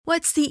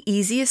What's the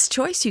easiest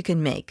choice you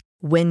can make?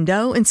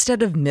 Window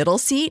instead of middle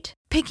seat?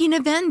 Picking a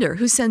vendor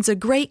who sends a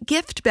great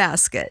gift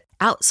basket?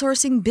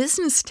 Outsourcing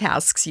business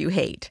tasks you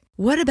hate?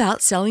 What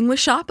about selling with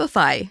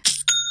Shopify?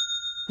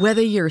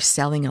 Whether you're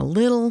selling a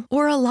little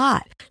or a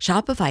lot,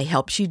 Shopify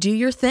helps you do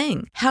your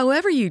thing,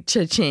 however you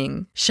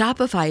cha-ching.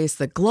 Shopify is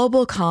the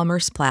global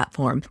commerce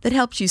platform that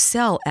helps you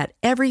sell at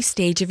every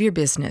stage of your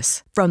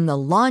business. From the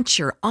launch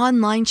your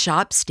online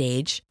shop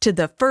stage to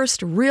the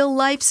first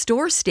real-life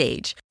store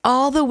stage,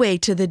 all the way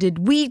to the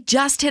did we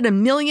just hit a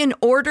million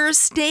orders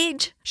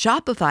stage.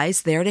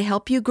 Shopify's there to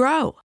help you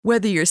grow.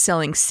 Whether you're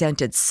selling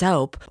scented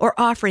soap or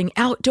offering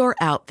outdoor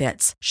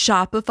outfits,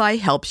 Shopify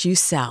helps you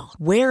sell.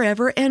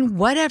 Wherever and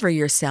whatever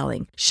you're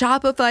selling,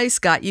 Shopify's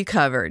got you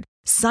covered.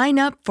 Sign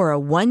up for a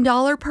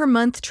 $1 per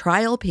month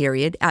trial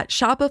period at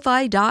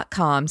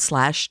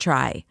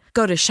shopify.com/try.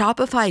 Go to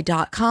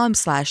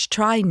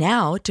shopify.com/try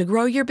now to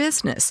grow your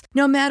business,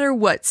 no matter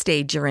what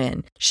stage you're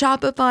in.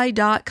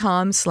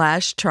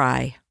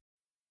 Shopify.com/try.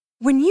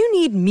 When you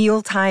need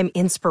mealtime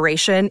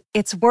inspiration,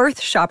 it's worth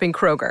shopping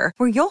Kroger,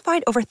 where you'll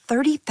find over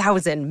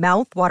 30,000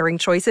 mouth-watering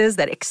choices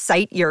that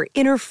excite your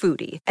inner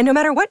foodie. And no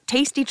matter what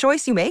tasty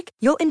choice you make,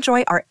 you'll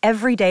enjoy our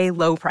everyday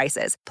low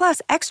prices, plus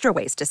extra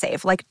ways to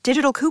save, like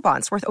digital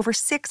coupons worth over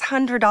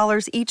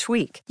 $600 each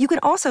week. You can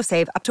also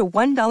save up to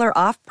 $1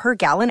 off per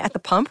gallon at the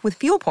pump with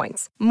fuel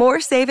points.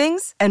 More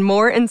savings and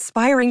more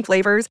inspiring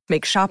flavors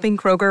make shopping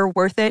Kroger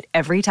worth it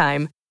every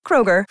time.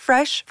 Kroger,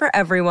 fresh for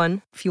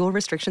everyone. Fuel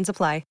restrictions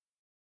apply.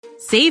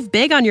 Save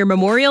big on your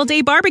Memorial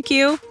Day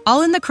barbecue,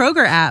 all in the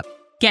Kroger app.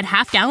 Get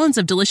half gallons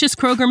of delicious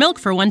Kroger milk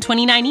for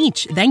 $1.29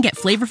 each. Then get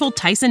flavorful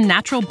Tyson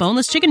natural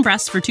boneless chicken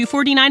breasts for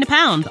 $2.49 a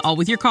pound, all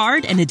with your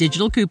card and a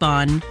digital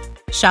coupon.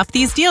 Shop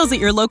these deals at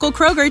your local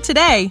Kroger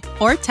today,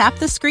 or tap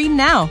the screen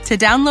now to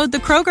download the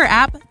Kroger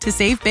app to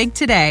save big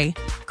today.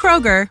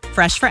 Kroger,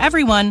 fresh for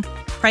everyone.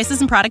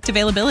 Prices and product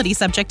availability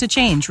subject to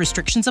change.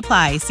 Restrictions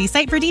apply. See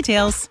site for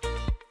details.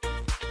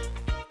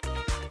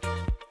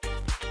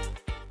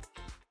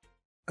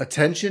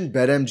 Attention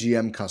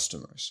BetMGM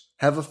customers.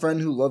 Have a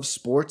friend who loves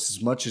sports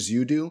as much as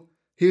you do?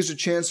 Here's a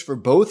chance for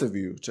both of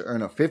you to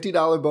earn a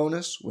 $50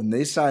 bonus when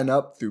they sign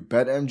up through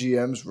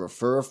BetMGM's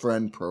Refer a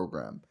Friend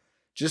program.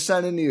 Just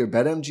sign into your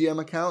BetMGM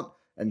account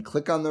and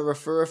click on the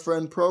Refer a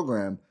Friend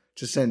program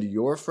to send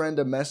your friend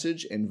a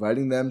message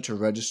inviting them to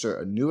register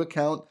a new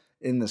account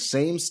in the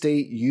same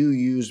state you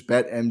use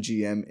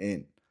BetMGM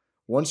in.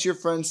 Once your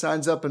friend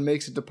signs up and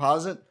makes a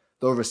deposit,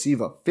 they'll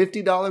receive a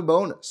 $50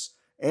 bonus.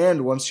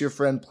 And once your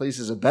friend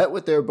places a bet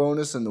with their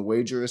bonus and the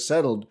wager is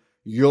settled,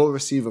 you'll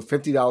receive a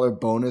 $50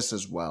 bonus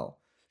as well.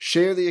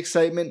 Share the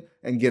excitement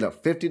and get a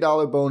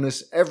 $50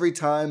 bonus every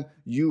time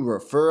you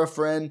refer a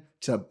friend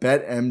to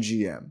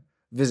BetMGM.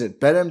 Visit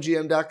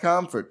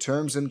BetMGM.com for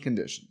terms and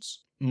conditions.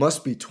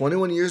 Must be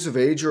 21 years of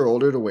age or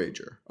older to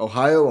wager.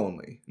 Ohio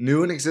only.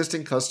 New and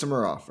existing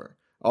customer offer.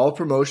 All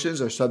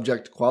promotions are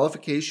subject to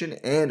qualification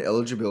and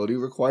eligibility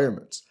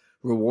requirements.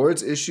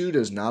 Rewards issued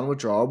as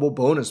non-withdrawable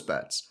bonus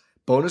bets.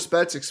 Bonus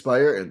bets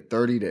expire in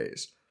 30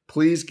 days.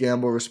 Please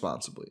gamble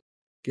responsibly.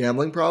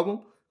 Gambling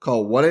problem?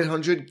 Call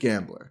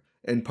 1-800-GAMBLER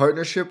in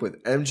partnership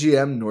with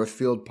MGM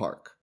Northfield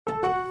Park.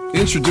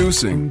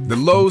 Introducing the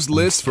Lowe's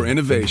List for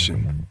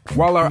Innovation.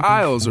 While our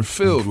aisles are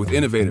filled with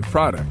innovative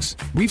products,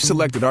 we've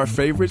selected our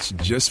favorites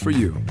just for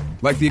you.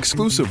 Like the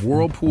exclusive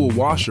Whirlpool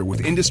washer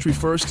with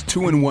industry-first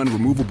 2-in-1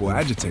 removable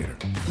agitator.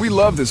 We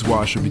love this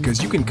washer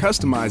because you can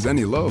customize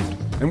any load.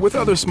 And with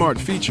other smart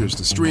features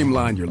to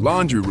streamline your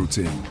laundry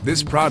routine,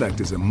 this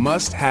product is a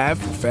must-have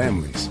for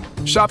families.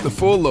 Shop the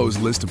full Lowe's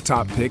list of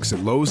top picks at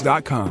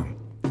Lowe's.com.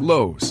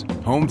 Lowe's,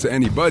 home to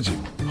any budget,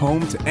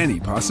 home to any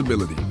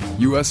possibility.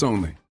 U.S.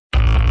 only.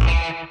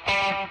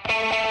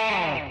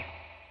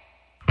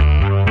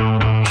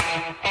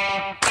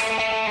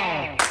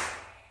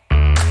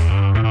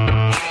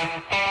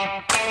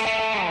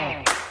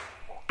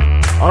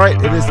 All right,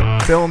 it is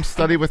Film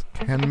Study with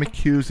Ken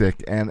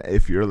McKusick, and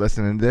if you're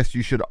listening to this,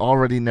 you should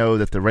already know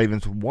that the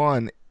Ravens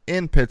won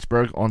in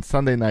Pittsburgh on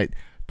Sunday night,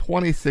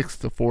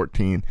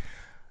 26-14.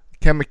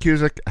 Ken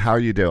McKusick, how are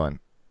you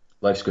doing?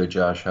 Life's good,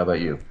 Josh. How about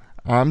you?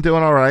 I'm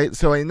doing all right.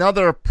 So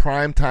another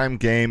primetime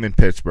game in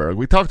Pittsburgh.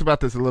 We talked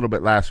about this a little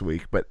bit last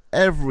week, but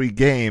every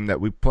game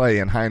that we play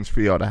in Heinz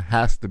Field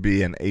has to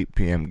be an 8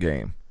 p.m.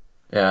 game.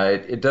 Yeah,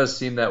 it does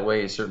seem that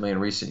way, certainly in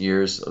recent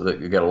years.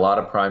 You've got a lot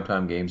of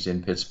primetime games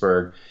in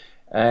Pittsburgh.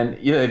 And,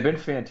 they've been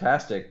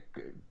fantastic,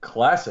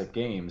 classic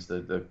games.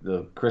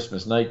 The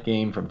Christmas night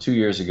game from 2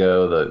 years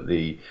ago,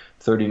 the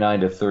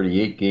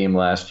 39-38 game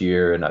last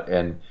year,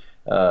 and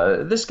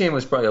this game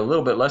was probably a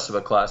little bit less of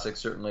a classic,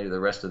 certainly to the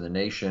rest of the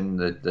nation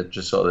that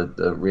just saw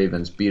the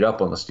Ravens beat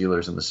up on the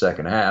Steelers in the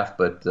second half.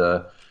 But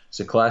it's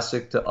a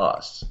classic to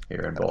us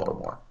here in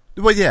Baltimore.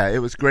 Well, yeah,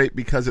 it was great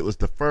because it was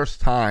the first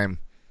time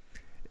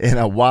in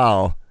a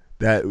while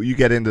that you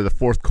get into the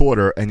fourth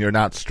quarter and you're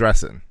not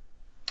stressing.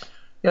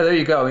 Yeah, there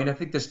you go. I mean, I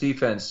think this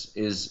defense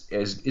is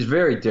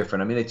very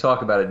different. I mean, they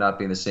talk about it not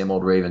being the same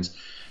old Ravens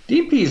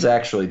Dean Pease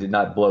actually did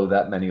not blow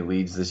that many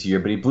leads this year,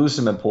 but he blew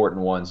some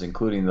important ones,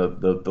 including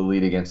the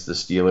lead against the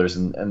Steelers,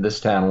 and this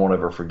town won't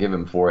ever forgive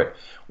him for it.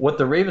 What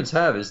the Ravens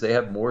have is they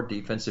have more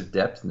defensive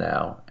depth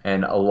now,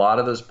 and a lot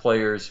of those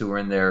players who are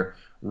in their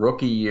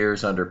rookie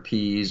years under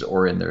Pease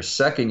or in their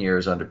second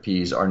years under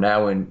Pease are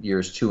now in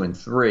years 2 and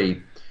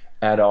 3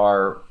 and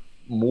are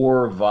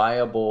more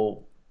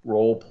viable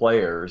role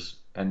players,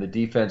 and the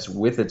defense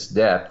with its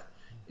depth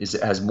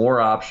has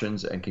more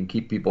options and can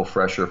keep people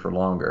fresher for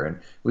longer. And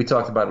we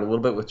talked about it a little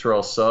bit with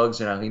Terrell Suggs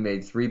and how he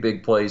made 3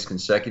 big plays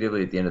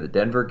consecutively at the end of the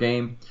Denver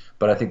game,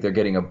 but I think they're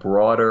getting a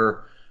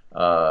broader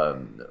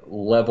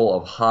level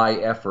of high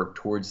effort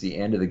towards the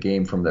end of the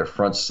game from their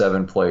front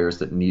 7 players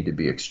that need to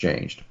be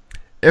exchanged.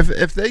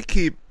 If they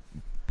keep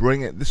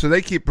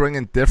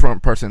bringing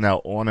different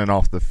personnel on and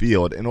off the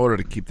field in order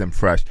to keep them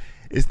fresh,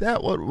 is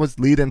that what was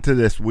leading to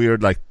this weird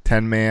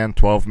 10-man,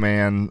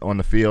 12-man on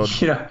the field?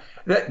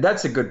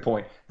 That's a good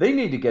point. They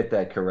need to get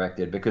that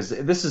corrected because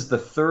this is the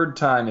 3rd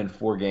time in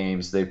 4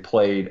 games they've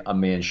played a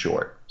man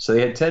short. So they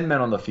had 10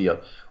 men on the field.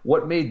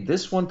 What made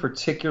this one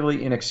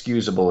particularly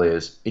inexcusable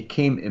is it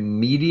came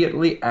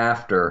immediately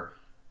after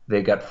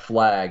they got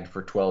flagged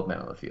for 12 men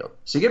on the field.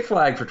 So you get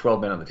flagged for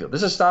 12 men on the field.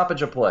 This is a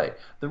stoppage of play.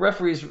 The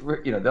referees,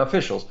 the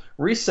officials,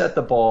 reset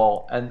the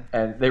ball, and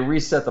they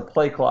reset the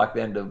play clock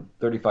then to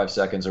 35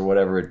 seconds or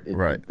whatever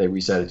they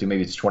reset it to.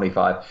 Maybe it's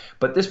 25.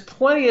 But there's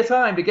plenty of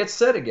time to get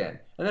set again.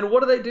 And then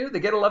what do? They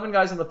get 11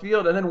 guys on the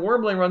field, and then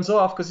Wormling runs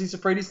off because he's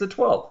afraid he's the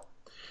 12th.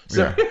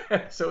 So,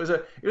 so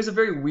it was a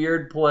very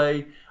weird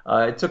play.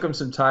 It took him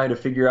some time to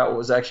figure out what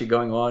was actually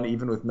going on,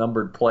 even with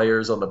numbered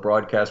players on the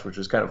broadcast, which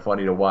was kind of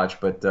funny to watch.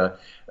 But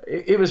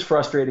it was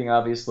frustrating,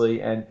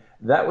 obviously. And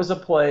that was a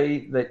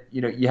play that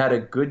you had a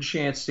good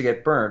chance to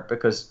get burnt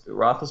because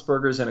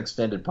Roethlisberger's an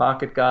extended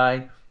pocket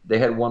guy. They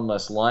had one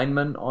less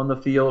lineman on the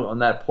field on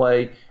that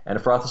play. And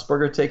if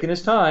Roethlisberger had taken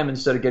his time,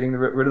 instead of getting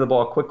rid of the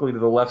ball quickly to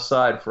the left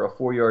side for a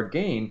 4-yard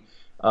gain,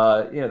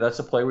 that's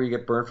a play where you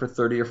get burnt for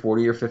 30 or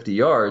 40 or 50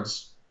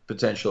 yards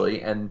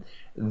potentially. And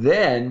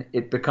then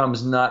it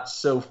becomes not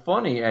so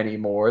funny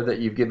anymore that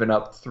you've given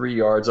up 3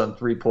 yards on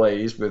 3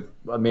 plays with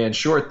a man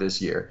short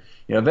this year.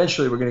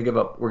 Eventually we're going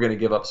to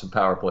give up some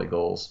power play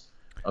goals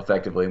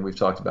effectively, and we've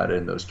talked about it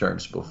in those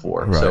terms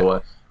before. Right.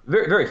 So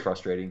very, very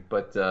frustrating,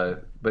 but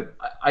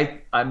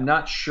I'm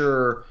not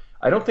sure.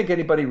 I don't think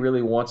anybody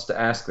really wants to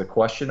ask the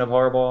question of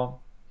Harbaugh.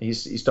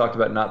 He's talked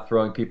about not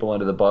throwing people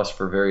under the bus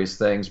for various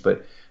things,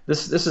 but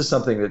this is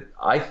something that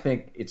I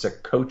think it's a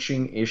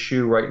coaching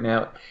issue right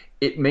now.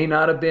 It may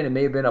not have been. It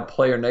may have been a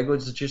player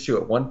negligence issue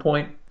at one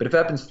point, but if it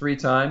happens 3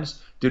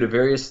 times due to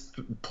various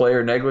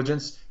player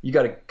negligence, you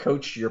got to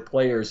coach your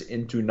players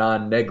into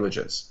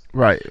non-negligence.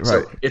 Right.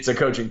 So it's a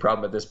coaching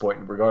problem at this point,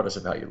 regardless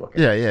of how you look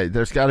at it. Yeah.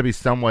 There's got to be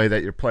some way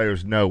that your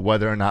players know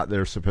whether or not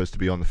they're supposed to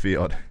be on the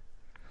field.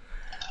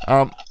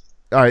 All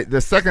right,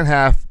 the second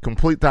half,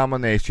 complete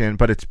domination,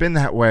 but it's been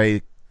that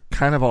way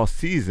kind of all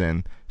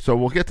season, so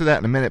we'll get to that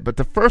in a minute. But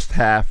the first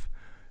half,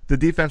 the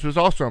defense was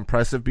also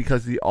impressive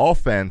because the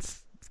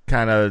offense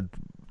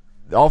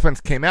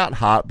came out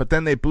hot, but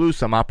then they blew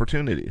some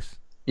opportunities.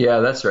 Yeah,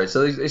 that's right.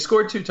 So they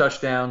scored 2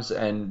 touchdowns,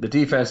 and the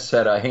defense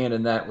had a hand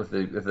in that with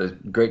a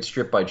great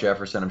strip by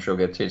Jefferson. I'm sure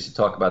we'll get a chance to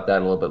talk about that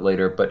a little bit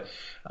later. But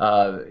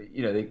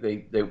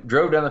they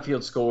drove down the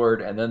field,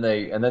 scored, and then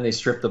they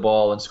stripped the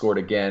ball and scored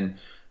again.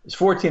 It's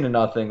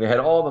 14-0. They had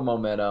all the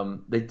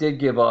momentum. They did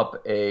give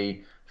up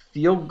a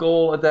field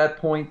goal at that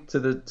point to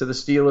the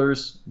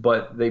Steelers,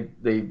 but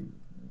they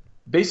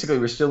basically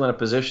were still in a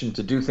position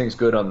to do things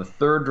good on the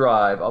 3rd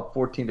drive, up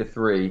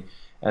 14-3,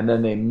 and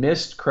then they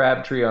missed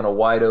Crabtree on a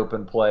wide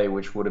open play,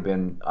 which would have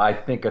been, I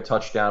think, a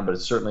touchdown, but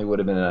it certainly would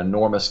have been an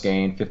enormous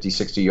gain, 50,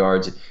 60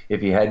 yards,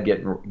 if he had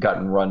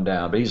gotten run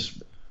down. But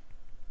he's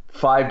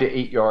 5 to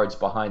 8 yards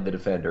behind the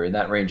defender. In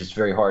that range, it's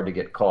very hard to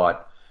get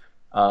caught.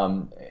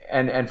 And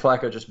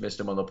Flacco just missed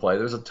him on the play.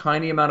 There was a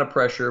tiny amount of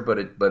pressure, but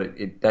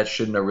that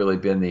shouldn't have really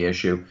been the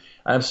issue.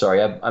 I'm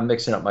sorry, I'm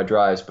mixing up my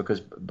drives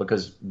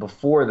because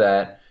before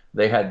that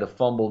they had the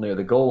fumble near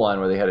the goal line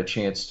where they had a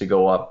chance to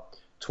go up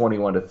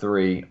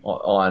 21-3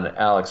 on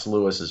Alex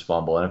Lewis's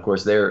fumble, and of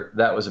course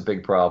that was a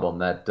big problem.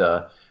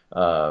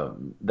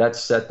 That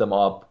set them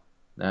up.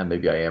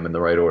 Maybe I am in the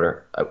right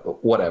order.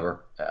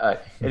 Whatever.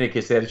 In any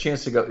case, they had a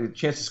chance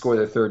to score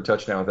their 3rd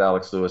touchdown with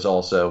Alex Lewis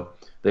also.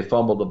 They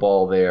fumbled the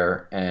ball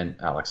there, and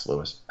Alex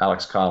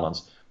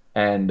Collins,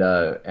 and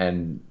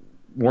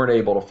weren't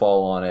able to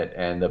fall on it.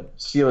 And the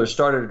Steelers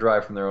started a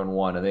drive from their own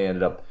 1, and they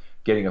ended up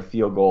getting a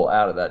field goal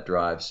out of that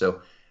drive.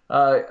 So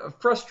a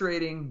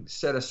frustrating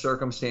set of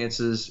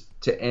circumstances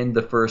to end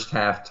the first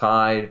half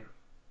tied.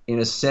 In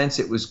a sense,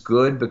 it was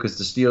good because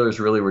the Steelers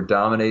really were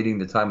dominating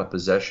the time of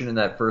possession in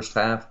that first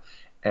half,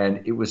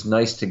 and it was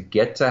nice to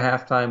get to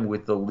halftime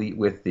with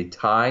the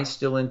tie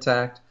still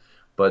intact.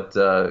 But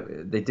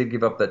they did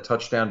give up that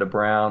touchdown to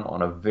Brown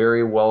on a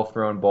very well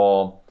thrown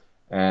ball,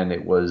 and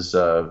it was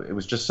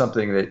just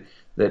something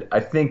that I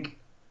think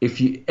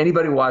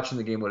anybody watching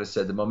the game would have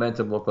said the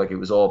momentum looked like it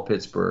was all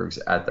Pittsburgh's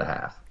at the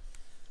half.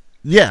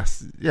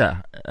 Yes,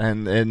 yeah,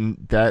 and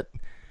that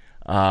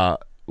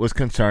was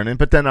concerning.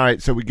 But then, all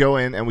right, so we go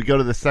in and we go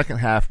to the second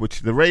half,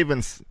 which the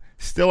Ravens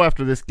still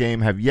after this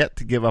game have yet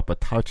to give up a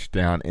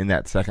touchdown in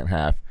that second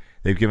half.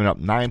 They've given up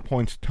 9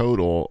 points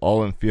total,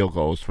 all in field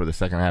goals for the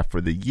second half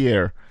for the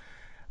year.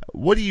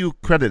 What do you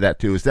credit that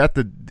to? Is that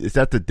the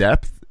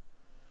depth?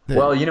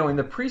 Well, in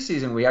the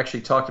preseason, we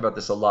actually talked about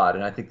this a lot,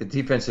 and I think the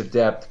defensive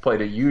depth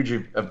played a huge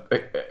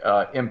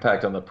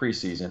impact on the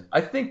preseason.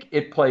 I think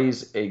it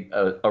plays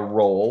a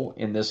role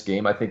in this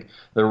game. I think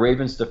the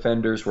Ravens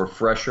defenders were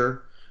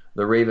fresher.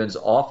 The Ravens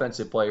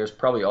offensive players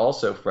probably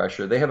also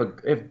fresher. They have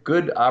a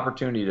good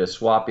opportunity to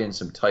swap in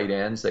some tight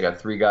ends. They got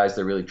 3 guys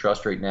they really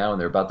trust right now, and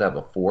they're about to have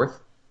a 4th.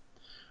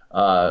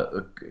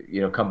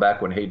 Come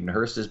back when Hayden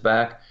Hurst is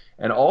back.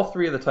 And all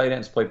 3 of the tight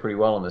ends played pretty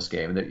well in this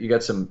game. And you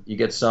get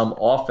some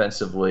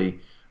offensively,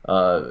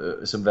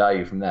 some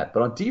value from that.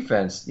 But on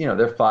defense,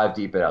 they're 5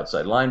 deep at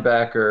outside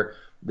linebacker.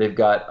 They've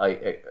got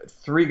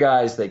 3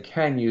 guys they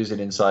can use at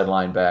inside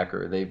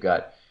linebacker. They've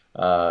got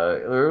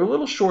they're a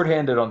little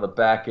shorthanded on the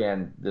back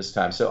end this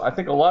time. So I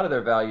think a lot of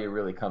their value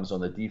really comes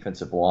on the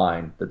defensive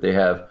line, that they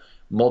have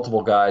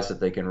multiple guys that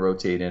they can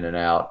rotate in and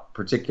out,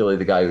 particularly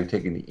the guy who's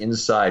taking the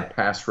inside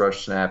pass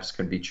rush snaps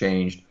can be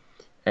changed.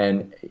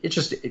 And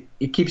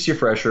it keeps you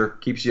fresher,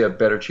 keeps you a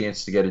better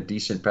chance to get a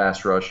decent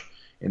pass rush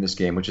in this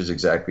game, which is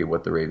exactly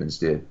what the Ravens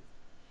did.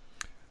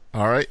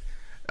 All right.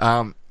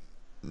 I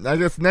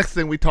guess next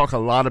thing we talk a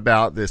lot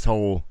about this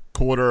whole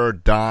quarter,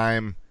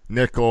 dime,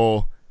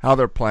 nickel, how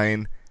they're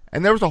playing.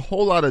 And there was a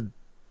whole lot of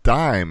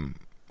dime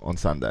on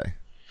Sunday.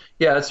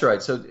 Yeah, that's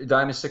right. So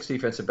dime is 6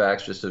 defensive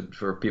backs, just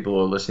for people who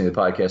are listening to the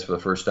podcast for the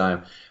first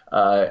time.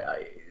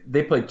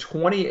 They played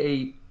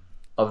 28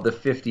 of the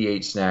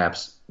 58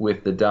 snaps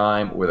with the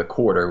dime or the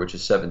quarter, which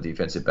is 7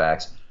 defensive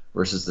backs,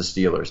 versus the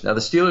Steelers. Now,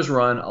 the Steelers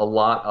run a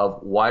lot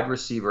of wide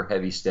receiver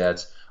heavy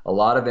stats, a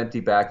lot of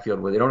empty backfield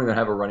where they don't even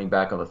have a running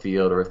back on the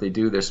field, or if they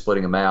do, they're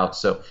splitting them out.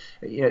 So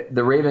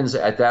the Ravens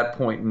at that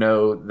point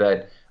know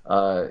that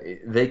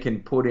they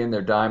can put in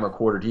their dime or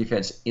quarter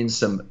defense in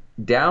some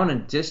down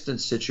and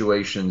distance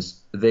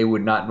situations they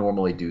would not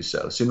normally do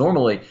so. So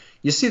normally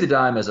you see the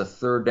dime as a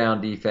third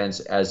down defense,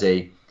 as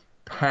a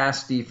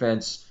pass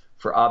defense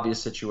for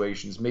obvious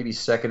situations, maybe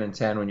 2nd and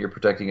 10 when you're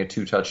protecting a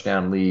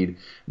 2-touchdown lead,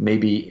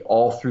 maybe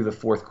all through the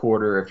fourth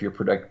quarter if you're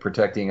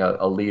protecting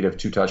a lead of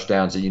 2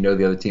 touchdowns and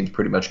the other team's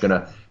pretty much going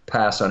to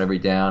pass on every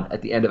down.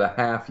 At the end of a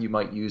half, you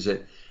might use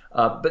it.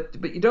 But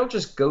you don't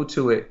just go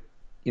to it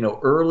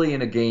early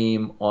in a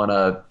game on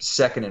a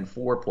 2nd and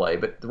 4 play.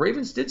 But the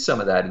Ravens did some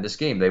of that in this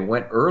game. They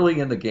went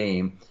early in the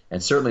game,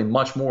 and certainly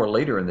much more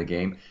later in the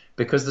game,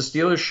 because the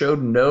Steelers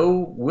showed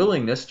no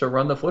willingness to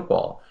run the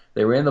football.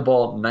 They ran the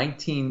ball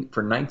 19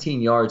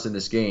 yards in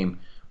this game,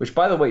 which,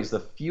 by the way, is the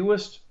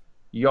fewest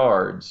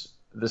yards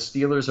the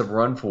Steelers have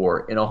run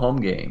for in a home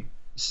game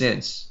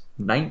since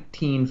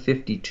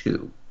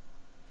 1952.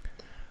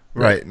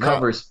 Right. That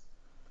covers.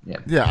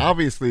 Yeah,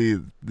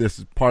 obviously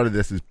part of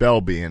this is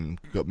Bell being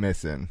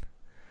missing,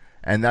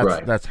 and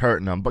that's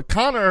hurting them. But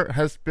Connor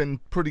has been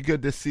pretty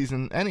good this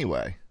season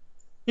anyway.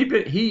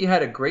 He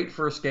had a great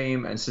first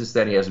game, and since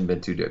then he hasn't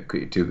been too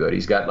good.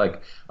 He's got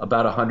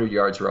about 100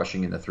 yards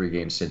rushing in the 3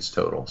 games since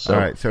total. So, all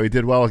right, so he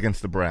did well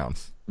against the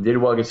Browns.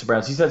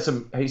 He's had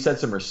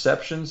some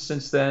receptions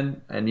since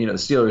then, and the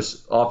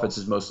Steelers' offense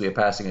is mostly a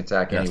passing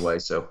attack anyway.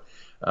 So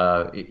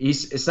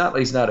it's not like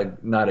he's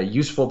not a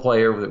useful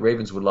player. The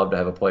Ravens would love to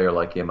have a player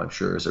like him, I'm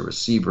sure, as a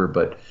receiver,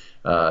 but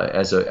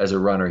as a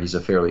runner, he's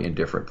a fairly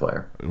indifferent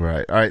player.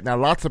 Right. All right. Now,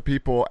 lots of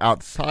people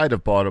outside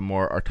of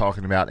Baltimore are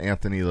talking about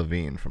Anthony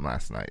Levine from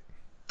last night.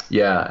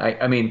 Yeah,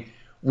 I mean,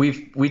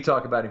 we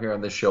talk about him here on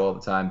this show all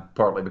the time,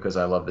 partly because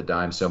I love the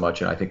dime so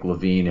much, and I think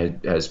Levine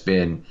has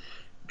been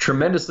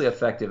tremendously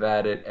effective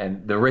at it.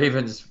 And the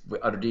Ravens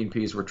under Dean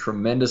Pease were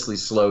tremendously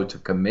slow to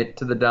commit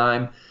to the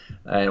dime,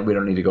 and we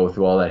don't need to go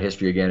through all that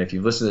history again. If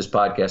you've listened to this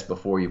podcast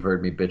before, you've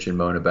heard me bitch and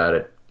moan about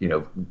it,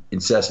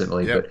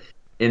 incessantly. Yep. But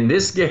in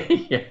this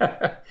game,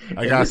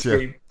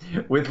 game,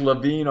 with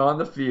Levine on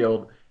the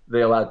field,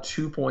 they allowed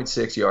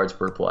 2.6 yards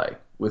per play.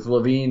 With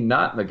Levine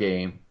not in the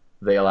game,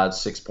 they allowed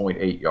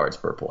 6.8 yards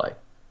per play.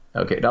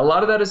 Okay, now a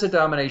lot of that is a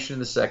domination in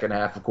the second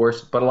half, of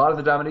course, but a lot of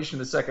the domination in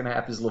the second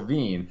half is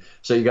Levine.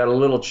 So you got a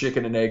little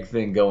chicken and egg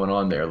thing going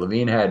on there.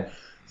 Levine had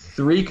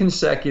 3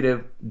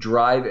 consecutive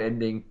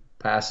drive-ending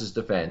passes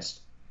defensed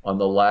on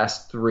the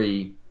last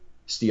 3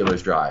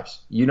 Steelers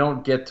drives. You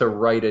don't get to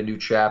write a new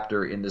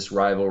chapter in this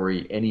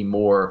rivalry any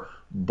more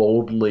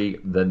boldly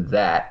than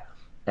that.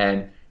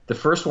 And the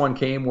first one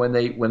came when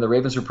the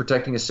Ravens were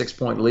protecting a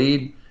 6-point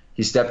lead.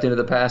 He stepped into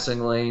the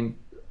passing lane,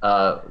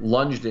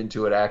 lunged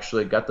into it.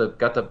 Actually, got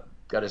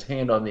his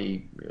hand on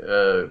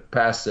the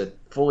pass that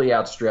fully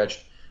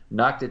outstretched,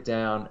 knocked it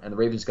down, and the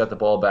Ravens got the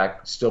ball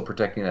back, still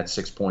protecting that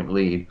 6-point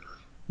lead.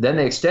 Then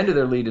they extended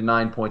their lead to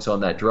 9 points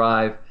on that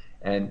drive.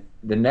 And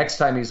the next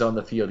time he's on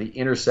the field, he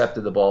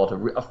intercepted the ball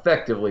to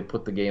effectively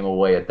put the game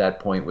away at that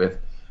point with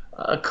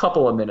a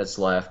couple of minutes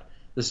left.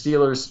 The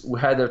Steelers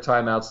had their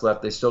timeouts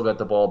left. They still got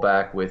the ball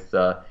back with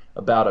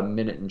about a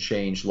minute and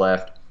change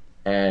left.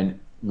 And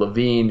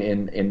Levine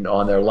in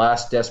on their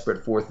last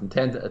desperate 4th and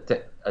 10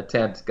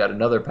 attempt got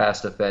another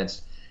pass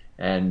defense,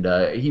 and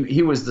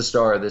he was the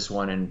star of this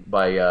one, and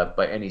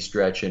by any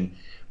stretch. And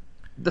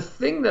the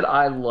thing that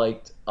I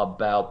liked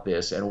about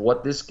this, and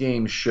what this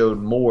game showed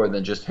more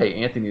than just, hey,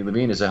 Anthony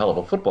Levine is a hell of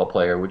a football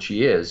player, which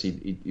he is.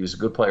 He was a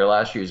good player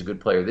last year. He's a good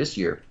player this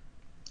year.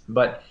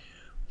 But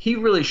he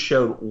really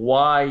showed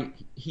why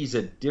he's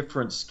a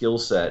different skill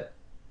set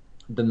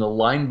than the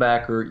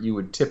linebacker you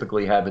would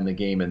typically have in the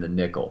game in the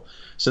nickel.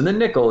 So in the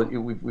nickel,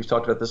 we've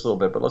talked about this a little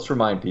bit, but let's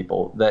remind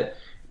people that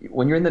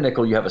when you're in the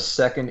nickel, you have a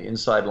second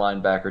inside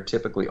linebacker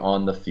typically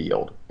on the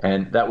field,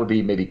 and that would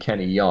be maybe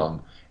Kenny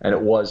Young, and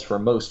it was for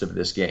most of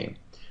this game.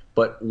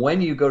 But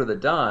when you go to the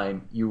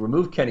dime, you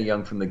remove Kenny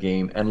Young from the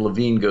game, and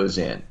Levine goes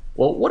in.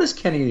 Well, what does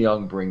Kenny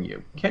Young bring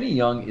you? Kenny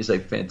Young is a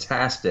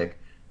fantastic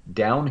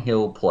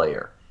downhill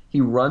player.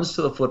 He runs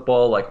to the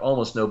football like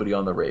almost nobody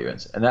on the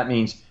Ravens, and that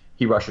means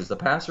he rushes the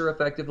passer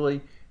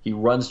effectively. He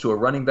runs to a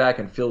running back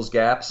and fills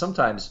gaps,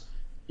 sometimes,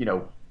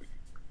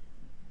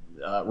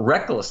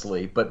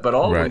 recklessly, but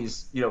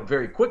always, right,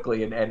 very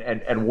quickly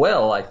and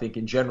well, I think,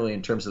 generally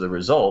in terms of the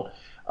result.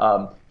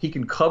 He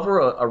can cover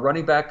a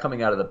running back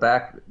coming out of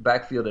the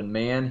backfield in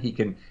man. He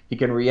can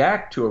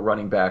react to a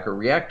running back or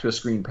react to a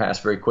screen pass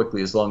very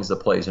quickly as long as the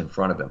play is in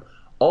front of him.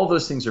 All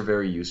those things are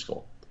very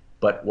useful.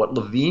 But what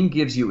Levine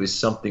gives you is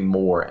something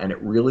more, and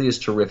it really is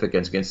terrific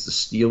against the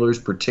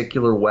Steelers'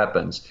 particular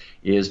weapons,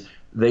 is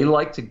they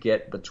like to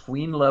get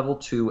between level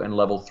 2 and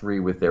level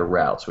 3 with their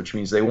routes, which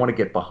means they want to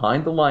get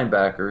behind the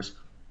linebackers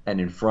and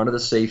in front of the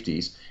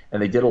safeties.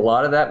 And they did a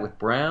lot of that with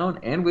Brown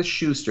and with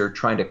Schuster,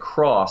 trying to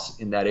cross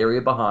in that area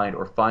behind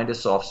or find a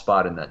soft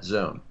spot in that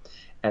zone.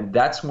 And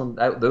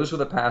those were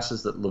the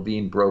passes that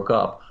Levine broke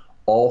up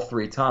all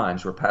 3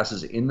 times, were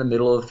passes in the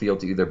middle of the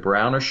field to either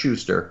Brown or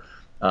Schuster,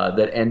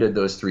 that ended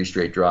those 3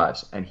 straight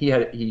drives. And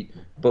he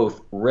both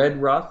read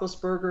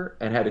Roethlisberger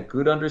and had a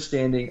good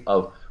understanding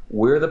of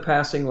where the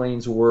passing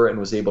lanes were and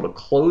was able to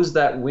close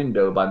that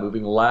window by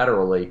moving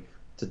laterally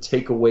to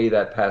take away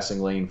that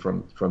passing lane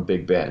from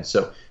Big Ben.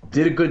 So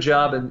did a good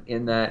job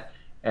in that.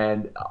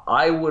 And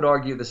I would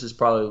argue this is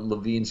probably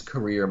Levine's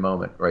career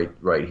moment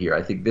right here.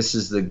 I think this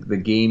is the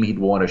game he'd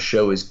want to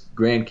show his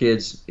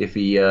grandkids if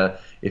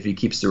he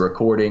keeps the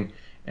recording.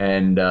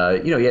 And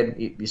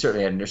he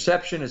certainly had an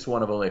interception. It's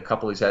one of only a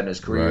couple he's had in his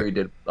career. Right. He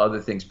did other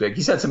things big.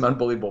 He's had some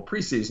unbelievable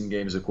preseason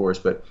games, of course,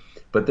 but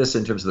this,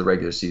 in terms of the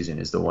regular season,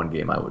 is the one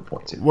game I would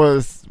point to.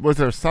 Was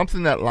there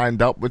something that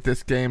lined up with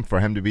this game for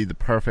him to be the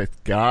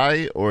perfect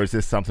guy, or is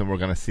this something we're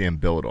going to see him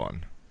build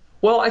on?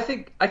 Well, I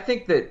think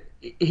that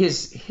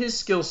his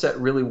skill set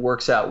really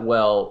works out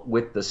well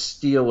with the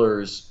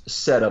Steelers'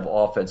 set of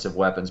offensive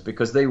weapons,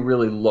 because they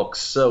really look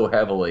so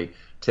heavily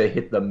to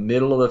hit the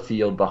middle of the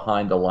field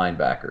behind the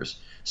linebackers.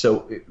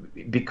 So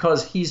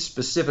because he's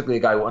specifically a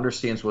guy who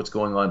understands what's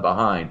going on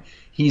behind,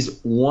 he's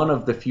one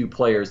of the few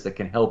players that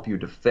can help you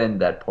defend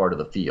that part of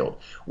the field.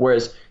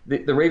 Whereas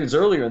the Ravens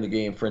earlier in the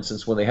game, for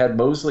instance, when they had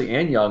Mosley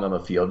and Young on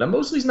the field, now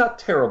Mosley's not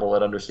terrible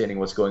at understanding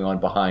what's going on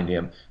behind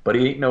him, but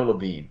he ain't no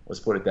Levine, let's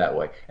put it that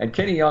way. And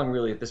Kenny Young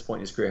really at this point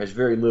in his career has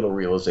very little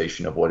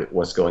realization of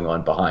what's going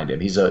on behind him.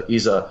 He's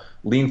a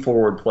lean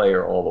forward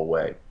player all the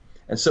way.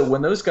 And so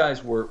when those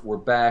guys were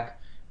back,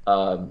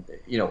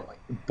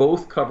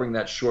 both covering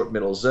that short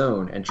middle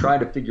zone and trying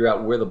to figure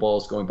out where the ball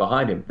is going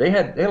behind him, they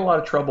had a lot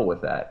of trouble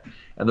with that.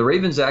 And the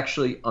Ravens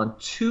actually, on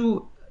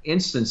 2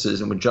 instances,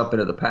 and we'll jump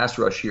into the pass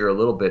rush here a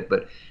little bit,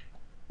 but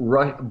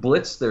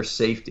blitzed their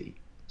safety.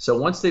 So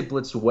once they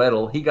blitzed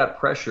Weddle, he got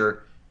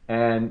pressure,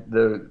 and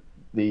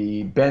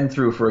the Ben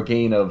threw for a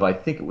gain of, I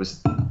think it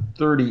was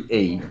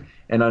 38.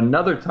 And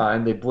another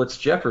time they blitzed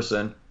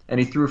Jefferson, and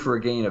he threw for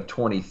a gain of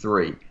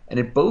 23. And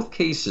in both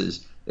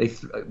cases,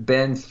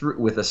 Ben threw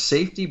with a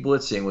safety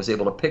blitzing, was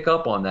able to pick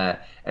up on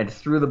that and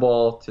threw the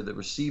ball to the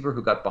receiver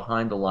who got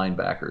behind the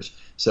linebackers.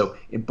 So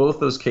in both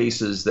those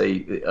cases,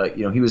 he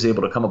was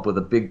able to come up with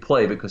a big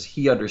play because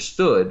he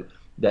understood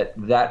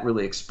that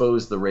really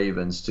exposed the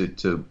Ravens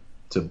to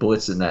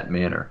blitz in that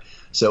manner.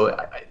 So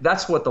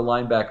that's what the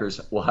linebackers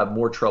will have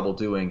more trouble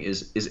doing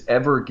is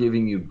ever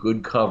giving you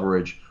good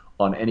coverage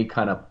on any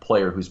kind of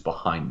player who's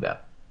behind them.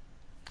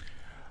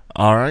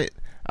 All right.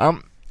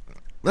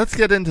 Let's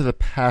get into the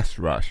pass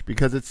rush,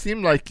 because it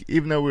seemed like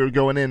even though we were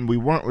going in, we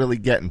weren't really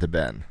getting to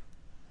Ben.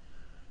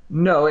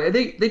 No,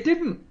 they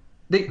didn't.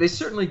 They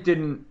certainly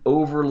didn't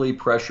overly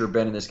pressure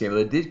Ben in this game.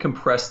 They did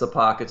compress the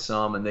pocket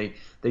some, and they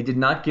did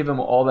not give him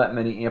all that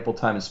many ample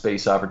time and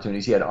space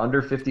opportunities. He had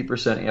under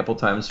 50% ample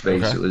time and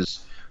space. Okay. It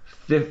was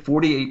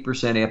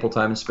 48% ample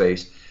time and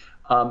space.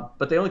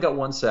 But they only got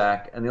 1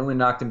 sack, and they only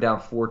knocked him down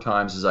 4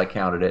 times as I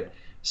counted it.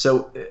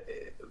 So,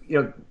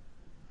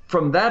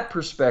 from that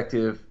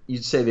perspective,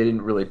 you'd say they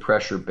didn't really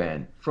pressure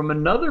Ben. From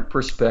another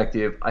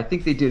perspective, I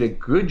think they did a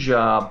good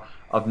job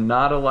of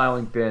not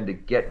allowing Ben to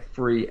get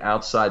free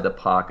outside the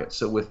pocket.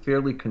 So with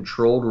fairly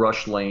controlled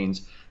rush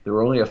lanes, there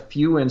were only a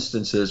few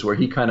instances where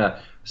he kind of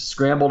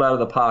scrambled out of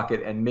the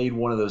pocket and made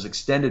one of those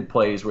extended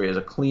plays where he has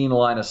a clean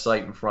line of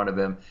sight in front of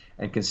him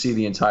and can see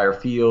the entire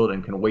field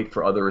and can wait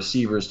for other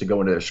receivers to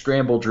go into their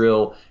scramble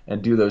drill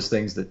and do those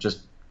things that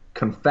just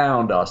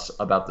confound us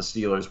about the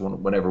Steelers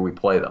whenever we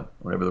play them,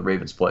 whenever the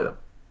Ravens play them.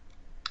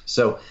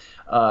 So,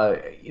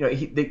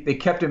 they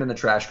kept him in the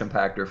trash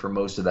compactor for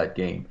most of that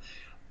game.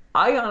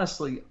 I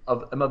honestly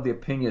am of the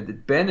opinion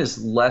that Ben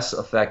is less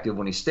effective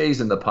when he stays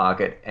in the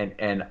pocket,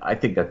 and I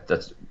think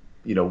that's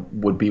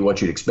would be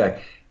what you'd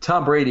expect.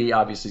 Tom Brady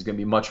obviously is going to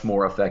be much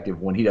more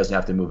effective when he doesn't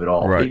have to move at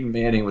all. Right. Peyton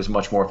Manning was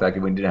much more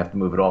effective when he didn't have to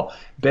move at all.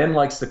 Ben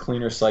likes the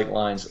cleaner sight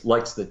lines,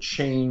 likes the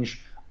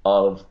change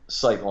of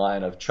sight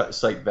line, of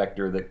sight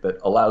vector that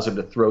allows him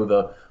to throw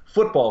the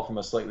football from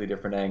a slightly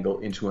different angle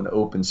into an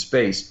open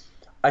space.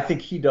 I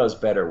think he does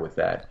better with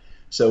that.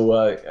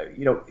 So,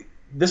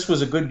 this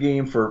was a good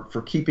game for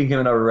keeping him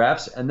in under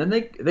wraps, and then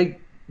they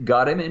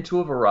got him into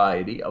a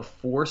variety of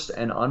forced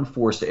and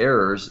unforced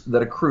errors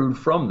that accrued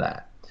from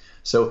that.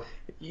 So,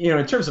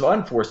 in terms of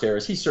unforced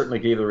errors, he certainly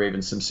gave the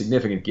Ravens some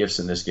significant gifts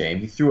in this game.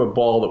 He threw a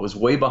ball that was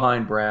way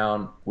behind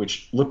Brown,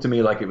 which looked to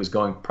me like it was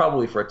going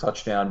probably for a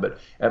touchdown, but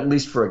at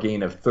least for a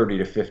gain of 30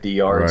 to 50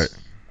 yards,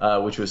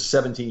 which was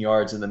 17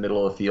 yards in the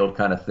middle of the field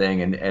kind of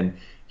thing. And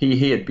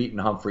he had beaten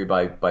Humphrey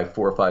by 4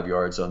 or 5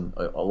 yards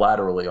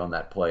laterally on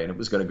that play, and it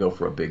was going to go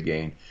for a big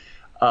gain.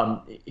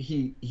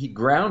 He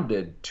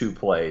grounded 2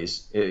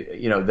 plays,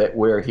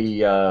 where he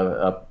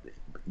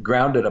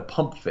grounded a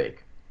pump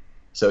fake.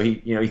 So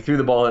he threw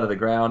the ball into the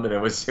ground, and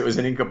it was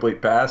an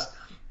incomplete pass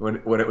when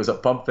it was a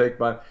pump fake.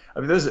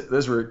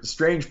 Those were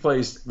strange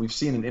plays. We've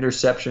seen an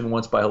interception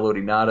once by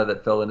Haloti Ngata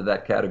that fell into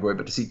that category,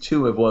 but to see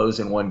 2 of those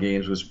in one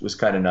game was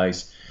kind of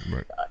nice.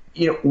 Right.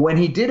 When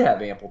he did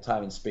have ample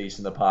time and space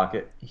in the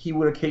pocket, he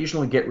would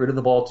occasionally get rid of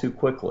the ball too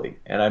quickly.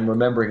 And I'm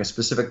remembering a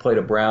specific play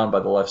to Brown by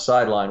the left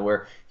sideline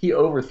where he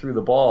overthrew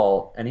the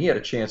ball, and he had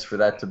a chance for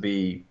that to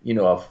be,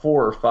 a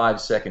 4 or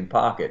 5 second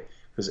pocket,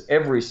 because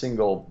every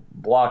single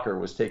blocker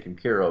was taken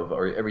care of,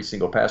 or every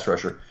single pass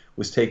rusher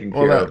was taken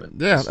care of.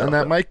 And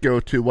that might go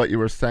to what you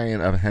were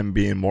saying of him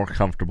being more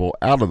comfortable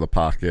out of the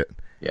pocket.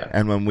 Yeah.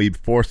 And when we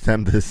forced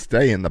him to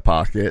stay in the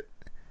pocket,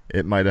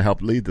 it might have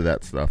helped lead to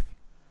that stuff.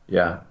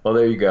 Yeah. Well,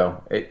 there you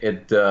go.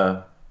 It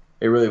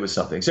really was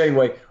something. So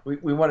anyway,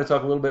 we want to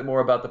talk a little bit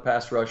more about the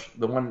pass rush.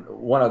 The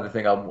one other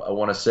thing I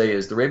want to say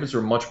is the Ravens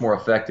were much more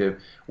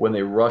effective when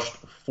they rushed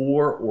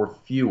 4 or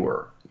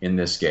fewer in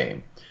this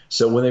game.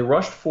 So when they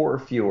rushed 4 or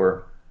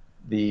fewer,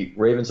 the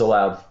Ravens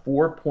allowed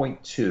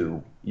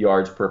 4.2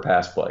 yards per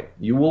pass play.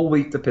 You will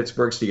beat the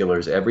Pittsburgh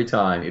Steelers every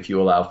time if you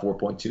allow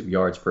 4.2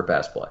 yards per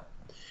pass play.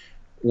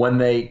 When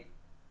they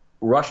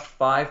rushed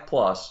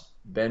 5+,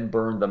 Ben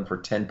burned them for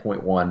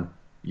 10.1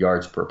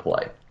 yards per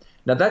play.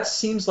 Now that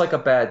seems like a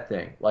bad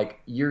thing.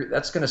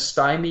 That's going to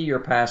stymie your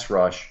pass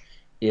rush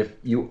if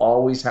you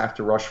always have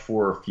to rush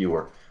 4 or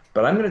fewer.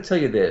 But I'm going to tell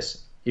you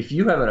this. If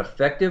you have an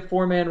effective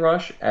 4-man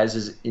rush, as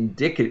is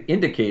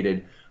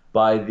indicated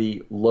by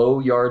the low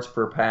yards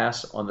per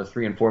pass on the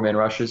 3- and 4-man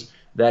rushes,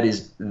 that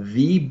is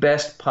the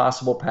best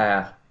possible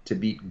path to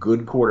beat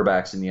good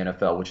quarterbacks in the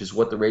NFL, which is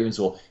what the Ravens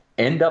will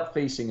end up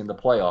facing in the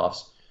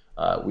playoffs,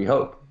 we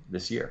hope,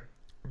 this year.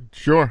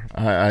 Sure,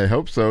 I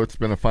hope so. It's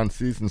been a fun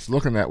season. It's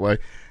looking that way.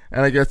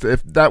 And I guess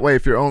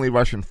if you're only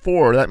rushing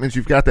 4, that means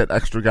you've got that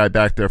extra guy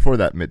back there for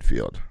that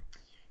midfield.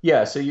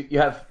 Yeah, so you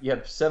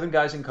have 7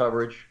 guys in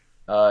coverage.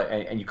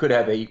 And you could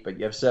have 8, but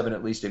you have 7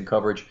 at least in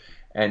coverage,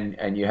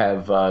 and you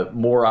have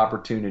more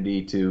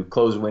opportunity to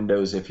close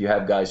windows if you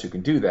have guys who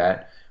can do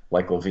that,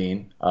 like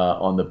Levine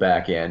on the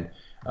back end.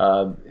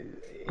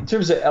 In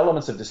terms of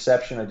elements of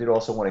deception, I did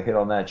also want to hit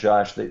on that,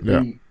 Josh.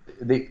 We're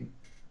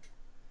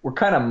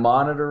kind of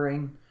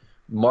monitoring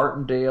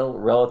Martindale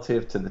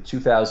relative to the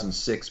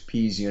 2006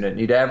 Pease unit, and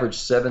he'd averaged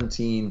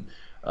 17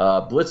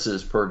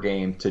 blitzes per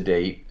game to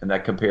date, and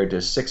that compared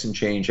to 6 and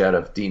change out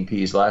of Dean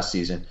Pease last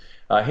season.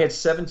 He had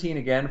 17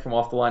 again from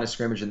off the line of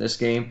scrimmage in this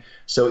game.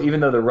 So even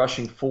though they're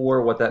rushing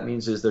 4, what that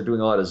means is they're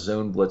doing a lot of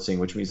zone blitzing,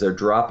 which means they're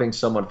dropping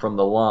someone from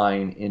the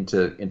line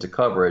into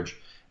coverage,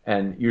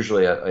 and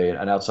usually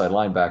an outside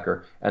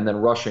linebacker, and then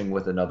rushing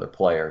with another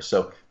player.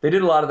 So they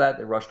did a lot of that.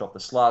 They rushed off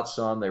the slot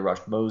some. They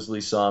rushed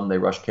Mosley some. They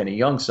rushed Kenny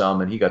Young some,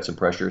 and he got some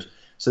pressures.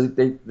 So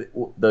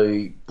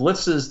the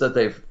blitzes that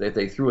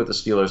they threw at the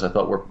Steelers, I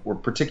thought were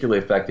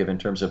particularly effective in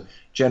terms of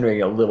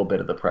generating a little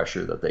bit of the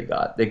pressure that they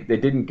got. They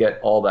didn't get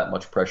all that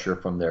much pressure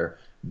from their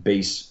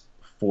base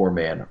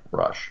 4-man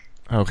rush.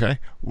 Okay.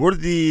 Were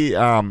the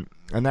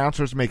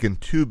announcers making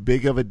too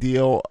big of a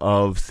deal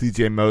of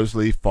C.J.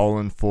 Mosley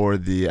falling for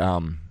the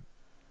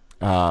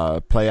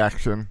play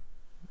action?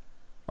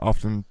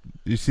 Often,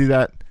 you see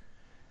that?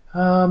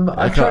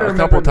 I try to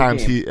remember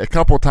a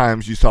couple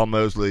times you saw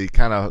Mosley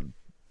kind of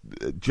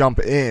jump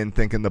in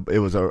thinking it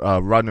was a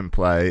running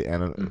play,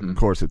 and of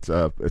course it's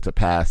a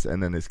pass,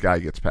 and then this guy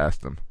gets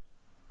past him.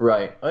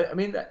 Right. I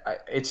mean,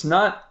 it's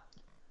not.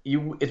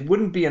 It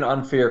wouldn't be an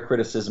unfair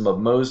criticism of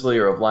Mosley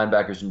or of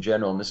linebackers in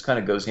general, and this kind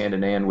of goes hand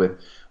in hand with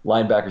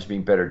linebackers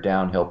being better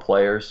downhill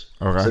players.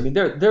 Okay. So I mean,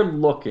 they're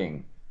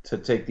looking to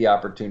take the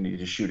opportunity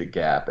to shoot a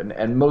gap.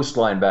 And most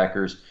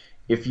linebackers,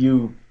 if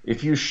you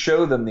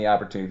show them the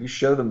opportunity, if you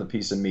show them the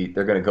piece of meat,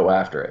 they're going to go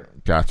after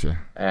it. Gotcha.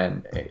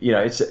 And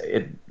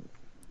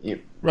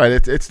right.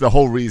 It's the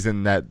whole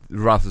reason that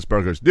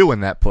Roethlisberger's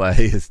doing that play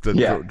is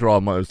to draw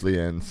Mosley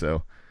in.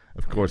 So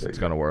of course it's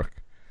going to work.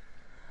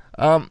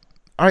 All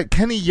right,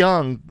 Kenny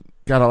Young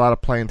got a lot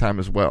of playing time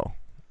as well.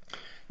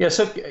 Yeah,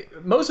 so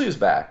Mosley was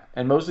back,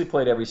 and Mosley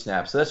played every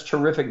snap. So that's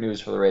terrific news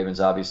for the Ravens,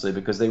 obviously,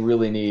 because they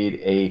really need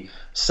a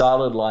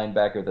solid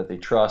linebacker that they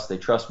trust. They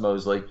trust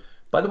Mosley.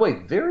 By the way,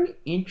 very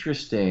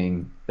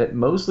interesting that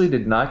Mosley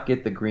did not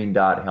get the green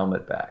dot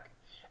helmet back.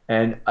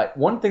 And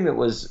one thing that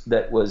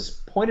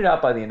was pointed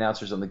out by the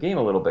announcers on the game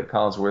a little bit,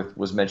 Collinsworth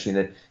was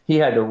mentioning that he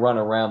had to run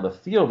around the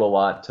field a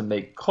lot to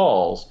make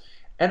calls.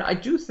 And I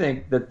do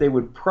think that they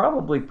would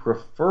probably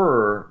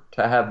prefer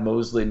to have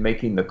Mosley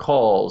making the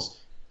calls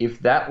if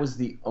that was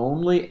the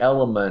only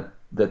element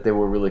that they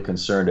were really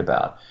concerned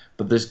about.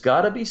 But there's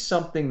got to be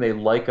something they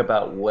like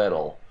about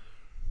Weddle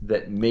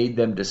that made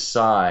them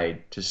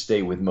decide to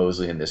stay with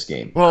Mosley in this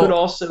game. Well, could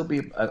also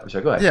be I'm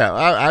sorry, go ahead. Yeah,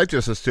 I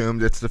just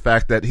assumed it's the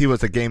fact that he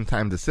was a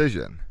game-time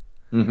decision.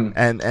 Mm-hmm.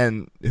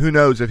 And who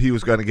knows if he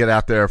was going to get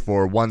out there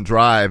for one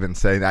drive and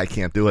say, I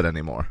can't do it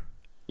anymore.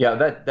 Yeah,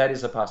 that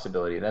is a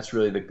possibility. That's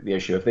really the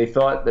issue. If they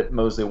thought that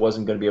Mosley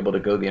wasn't going to be able to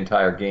go the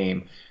entire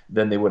game,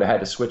 then they would have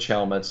had to switch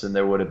helmets, and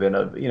there would have been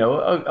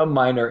a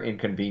minor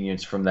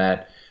inconvenience from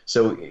that.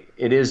 So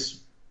it is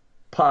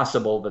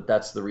possible that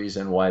that's the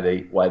reason why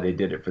they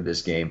did it for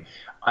this game.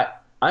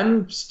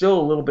 I'm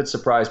still a little bit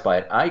surprised by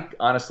it. I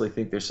honestly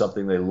think there's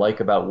something they like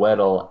about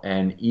Weddle,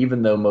 and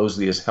even though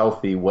Mosley is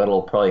healthy, Weddle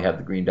will probably have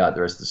the green dot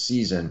the rest of the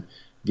season,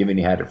 given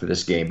he had it for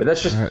this game. But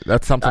that's just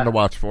that's something to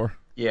watch for.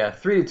 Yeah,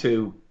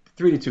 3-2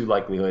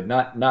 likelihood,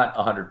 not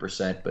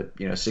 100%, but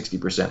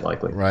 60%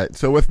 likely. Right.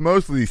 So with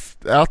Mosley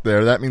out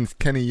there, that means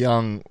Kenny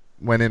Young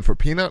went in for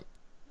Peanut.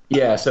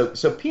 Yeah. So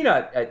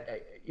Peanut,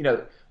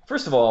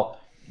 first of all,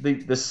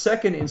 the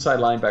second inside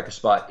linebacker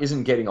spot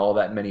isn't getting all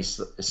that many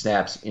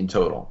snaps in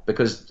total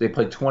because they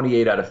played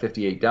 28 out of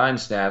 58 dime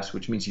snaps,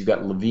 which means you've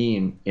got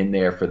Levine in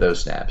there for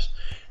those snaps.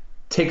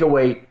 Take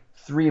away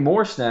 3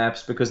 more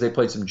snaps because they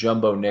played some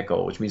jumbo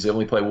nickel, which means they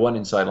only play one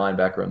inside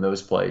linebacker on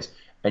those plays.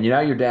 And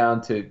now you're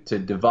down to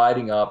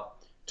dividing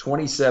up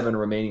 27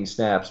 remaining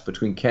snaps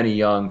between Kenny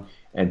Young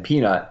and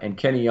Peanut, and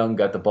Kenny Young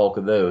got the bulk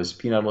of those.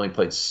 Peanut only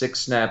played 6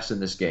 snaps in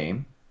this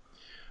game.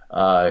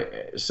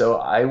 So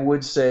I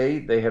would say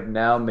they have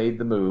now made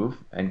the move,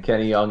 and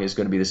Kenny Young is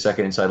going to be the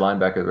second inside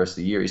linebacker the rest of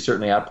the year. He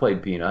certainly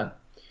outplayed Peanut.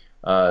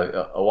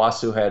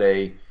 Owasu had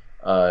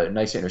a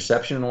nice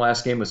interception in the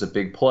last game. It was a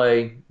big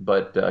play,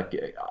 but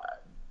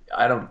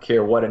I don't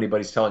care what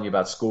anybody's telling you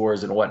about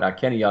scores and whatnot.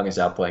 Kenny Young is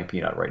outplaying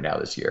Peanut right now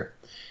this year.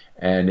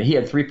 And he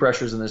had 3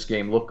 pressures in this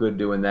game, looked good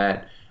doing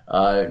that.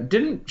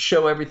 Didn't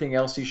show everything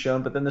else he's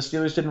shown, but then the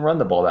Steelers didn't run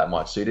the ball that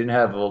much, so he didn't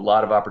have a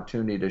lot of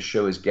opportunity to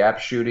show his gap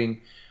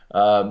shooting,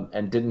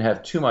 and didn't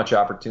have too much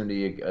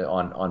opportunity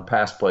on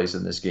pass plays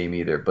in this game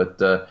either. But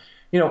a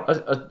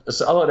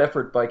solid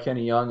effort by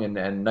Kenny Young,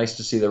 and nice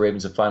to see the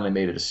Ravens have finally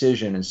made a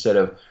decision instead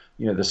of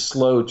the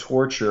slow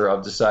torture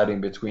of deciding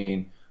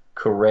between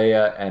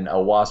Correa and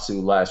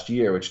Owasu last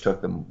year, which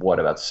took them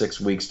about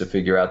 6 weeks to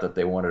figure out that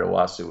they wanted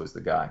Owasu as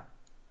the guy.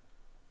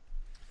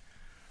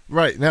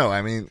 Right. No,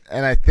 I mean,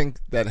 and I think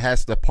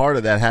part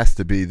of that has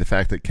to be the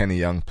fact that Kenny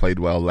Young played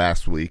well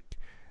last week,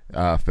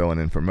 filling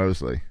in for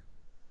Mosley.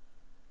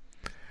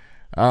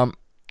 All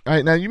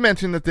right. Now you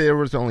mentioned that there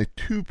was only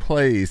 2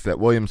 plays that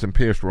Williams and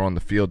Pierce were on the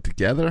field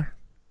together.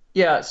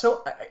 Yeah.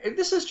 So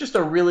this is just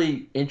a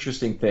really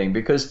interesting thing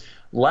because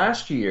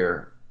last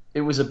year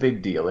it was a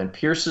big deal. In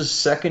Pierce's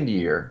second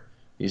year,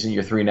 he's in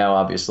year 3 now,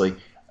 obviously.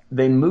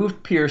 They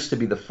moved Pierce to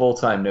be the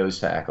full-time nose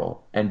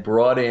tackle and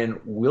brought in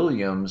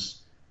Williams.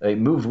 They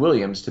moved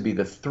Williams to be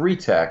the 3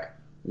 tech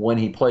when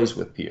he plays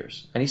with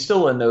Pierce. And he's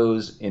still a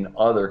nose in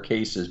other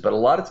cases, but a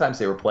lot of times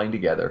they were playing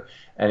together,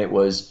 and it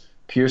was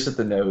Pierce at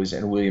the nose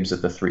and Williams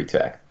at the 3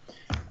 tech.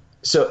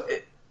 So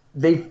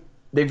they've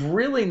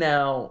really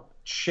now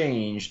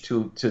changed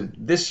to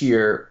this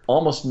year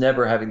almost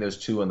never having those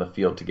 2 on the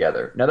field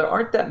together. Now, there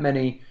aren't that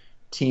many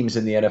teams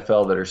in the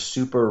NFL that are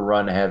super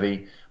run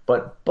heavy,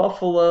 but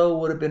Buffalo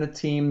would have been a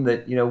team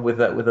that, with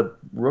a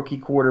rookie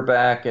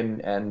quarterback and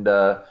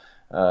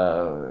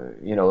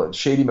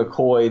Shady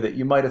McCoy, that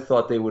you might have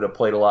thought they would have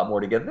played a lot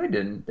more together. They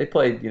didn't. They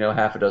played,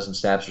 half a dozen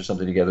snaps or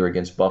something together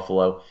against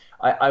Buffalo.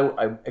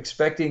 I'm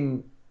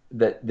expecting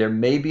that there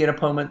may be an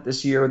opponent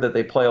this year that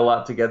they play a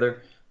lot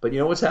together. But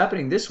what's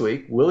happening this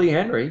week? Willie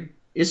Henry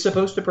is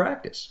supposed to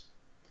practice.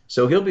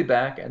 So he'll be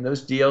back, and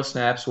those DL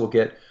snaps will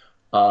get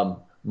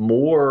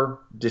more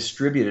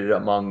distributed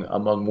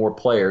among more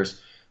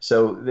players.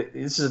 So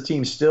this is a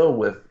team still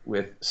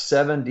with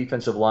 7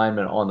 defensive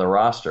linemen on the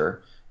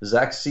roster.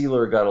 Zach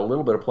Sealer got a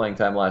little bit of playing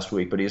time last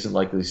week, but he isn't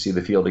likely to see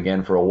the field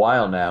again for a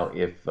while now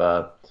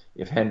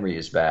if Henry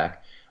is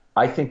back.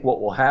 I think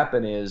what will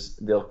happen is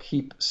they'll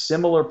keep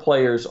similar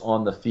players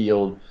on the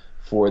field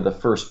for the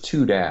first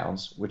 2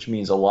 downs, which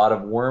means a lot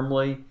of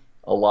Wormley,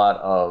 a lot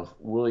of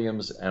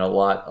Williams, and a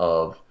lot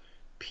of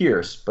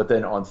Pierce. But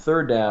then on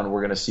third down, we're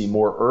going to see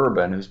more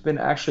Urban, who's been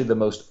actually the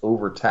most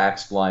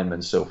overtaxed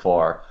lineman so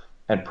far,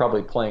 and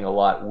probably playing a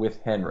lot with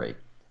Henry.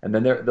 And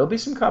then there'll be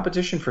some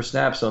competition for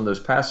snaps on those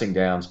passing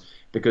downs,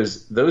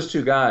 because those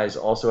two guys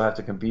also have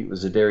to compete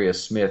with Zadarius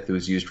Smith,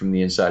 who's used from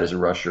the inside as a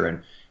rusher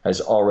and has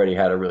already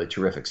had a really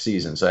terrific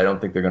season. So I don't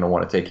think they're going to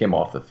want to take him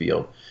off the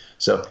field.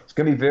 So it's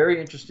going to be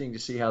very interesting to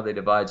see how they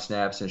divide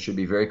snaps, and it should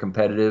be very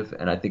competitive.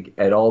 And I think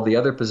at all the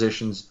other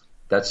positions,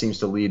 that seems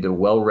to lead to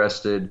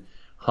well-rested,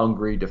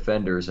 hungry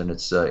defenders, and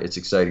it's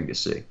exciting to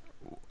see.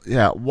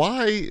 Yeah,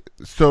 why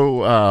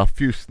so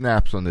few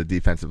snaps on the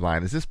defensive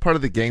line? Is this part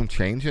of the game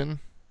changing?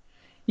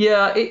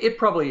 Yeah, it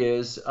probably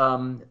is.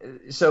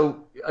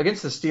 So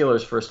against the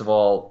Steelers, first of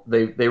all,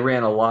 they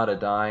ran a lot of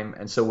dime,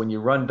 and so when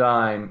you run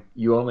dime,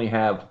 you only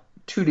have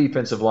two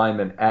defensive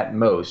linemen at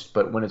most.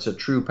 But when it's a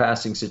true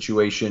passing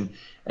situation,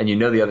 and you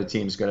know the other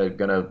team's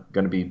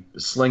gonna be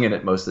slinging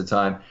it most of the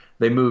time,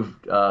 they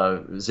move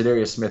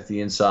Zadarius Smith to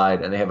the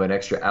inside, and they have an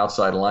extra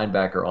outside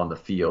linebacker on the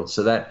field.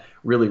 So that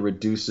really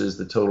reduces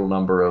the total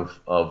number of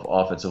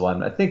offensive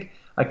linemen. I think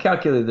I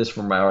calculated this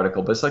from my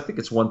article, but I think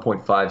it's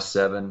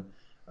 1.57.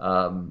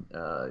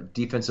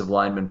 Defensive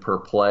linemen per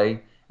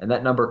play, and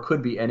that number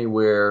could be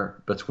anywhere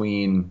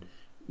between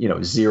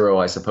 0,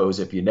 I suppose,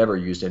 if you never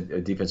used a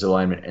defensive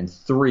lineman, and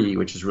 3,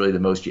 which is really the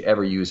most you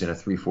ever use in a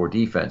 3-4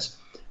 defense.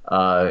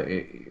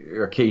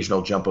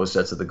 Occasional jumbo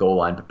sets at the goal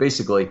line, but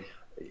basically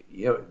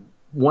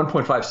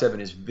 1.57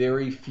 is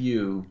very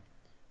few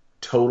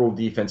total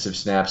defensive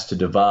snaps to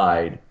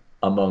divide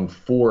among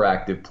 4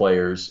 active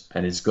players,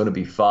 and it's going to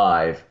be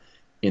 5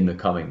 in the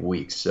coming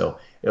weeks. So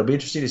it'll be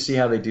interesting to see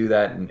how they do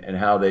that and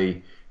how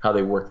they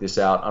work this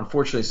out.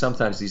 Unfortunately,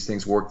 sometimes these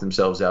things work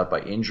themselves out by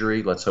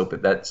injury. Let's hope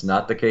that that's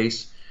not the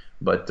case.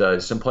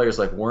 But some players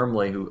like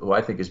Wormley, who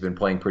I think has been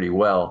playing pretty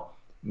well,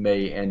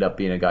 may end up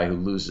being a guy who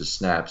loses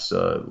snaps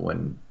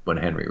when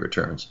Henry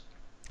returns.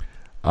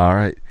 All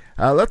right.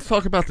 Let's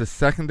talk about the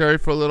secondary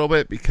for a little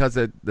bit, because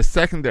the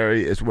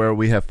secondary is where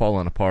we have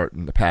fallen apart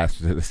in the past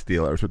to the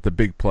Steelers with the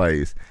big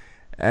plays.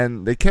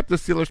 And they kept the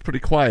Steelers pretty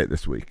quiet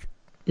this week.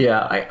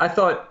 Yeah, I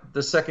thought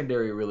the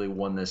secondary really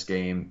won this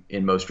game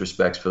in most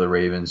respects for the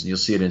Ravens. And you'll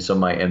see it in some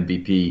of my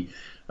MVP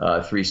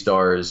 3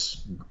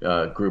 stars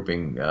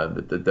grouping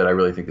that I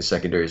really think the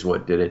secondary is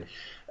what did it.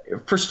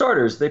 For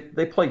starters, they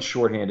played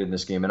shorthanded in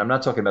this game, and I'm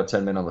not talking about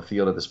 10 men on the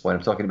field at this point.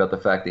 I'm talking about the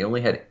fact they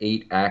only had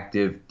 8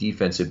 active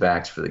defensive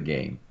backs for the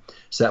game.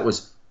 So that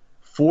was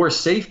 4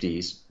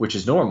 safeties, which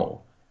is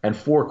normal, and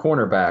 4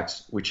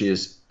 cornerbacks, which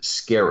is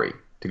scary.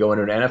 To go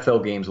into an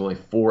NFL game with only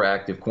 4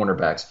 active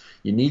cornerbacks,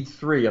 you need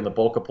 3 on the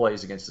bulk of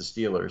plays against the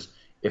Steelers.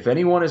 If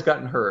anyone has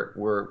gotten hurt,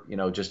 we're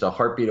just a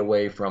heartbeat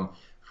away from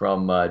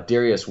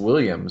Darius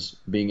Williams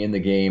being in the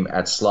game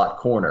at slot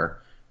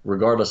corner,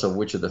 regardless of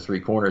which of the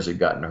 3 corners had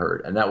gotten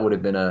hurt. And that would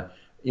have been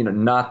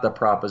not the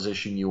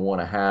proposition you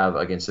want to have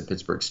against the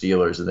Pittsburgh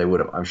Steelers, and they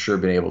would have, I'm sure,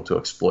 been able to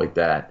exploit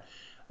that.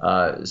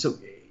 So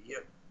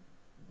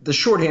the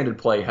shorthanded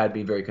play had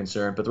me very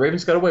concerned, but the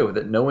Ravens got away with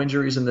it. No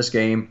injuries in this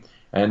game.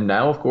 And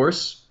now, of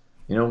course,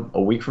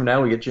 a week from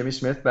now we get Jimmy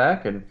Smith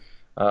back, and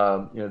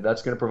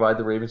that's going to provide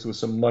the Ravens with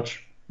some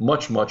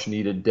much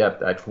needed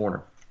depth at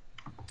corner.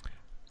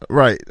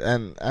 Right,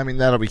 and I mean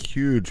that'll be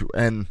huge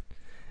and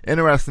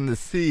interesting to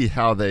see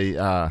how they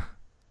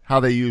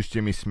use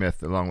Jimmy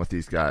Smith along with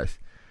these guys.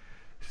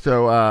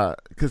 So,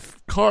 because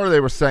Carr,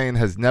 they were saying,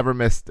 has never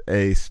missed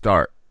a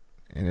start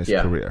in his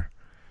career.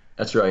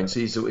 That's right. And so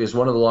he's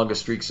one of the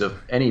longest streaks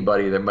of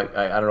anybody. That might,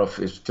 I don't know if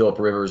it's Phillip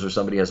Rivers or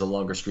somebody has a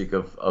longer streak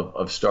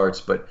of starts,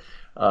 but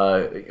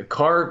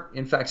Carr,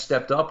 in fact,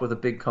 stepped up with a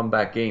big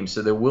comeback game.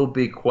 So there will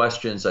be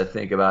questions, I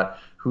think, about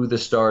who the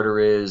starter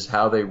is,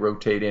 how they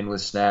rotate in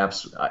with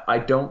snaps. I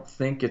don't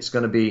think it's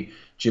going to be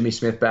Jimmy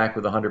Smith back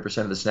with 100%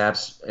 of the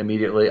snaps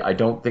immediately. I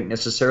don't think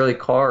necessarily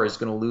Carr is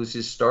going to lose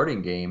his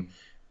starting game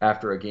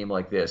after a game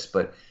like this.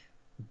 But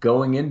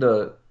coming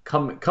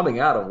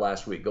out of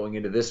last week, going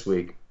into this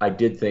week, I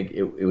did think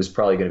it was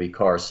probably going to be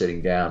Carr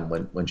sitting down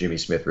when Jimmy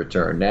Smith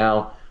returned.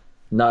 Now,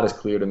 not as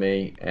clear to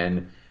me,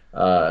 and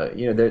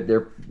they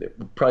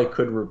probably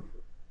could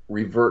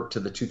revert to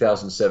the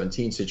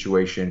 2017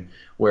 situation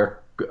where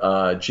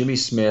Jimmy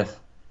Smith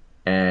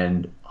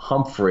and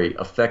Humphrey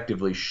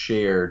effectively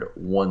shared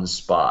one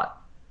spot.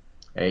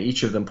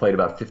 Each of them played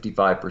about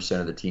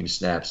 55% of the team's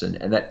snaps,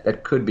 and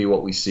that could be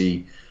what we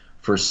see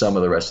for some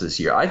of the rest of this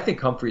year. I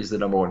think Humphrey is the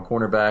number 1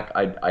 cornerback.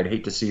 I'd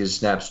hate to see his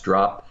snaps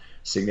drop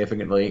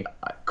significantly.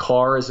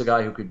 Carr is a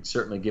guy who could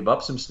certainly give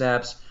up some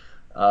snaps.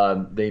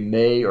 They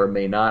may or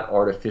may not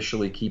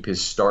artificially keep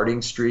his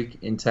starting streak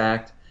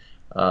intact.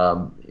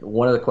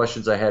 One of the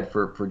questions I had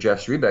for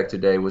Jeff Zrebiec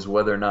today was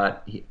whether or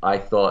not he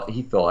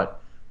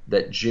thought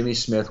that Jimmy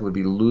Smith would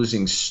be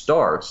losing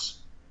starts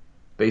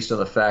based on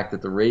the fact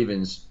that the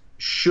Ravens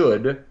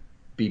should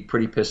be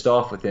pretty pissed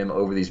off with him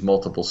over these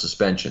multiple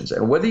suspensions.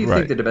 And whether you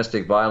think the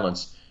domestic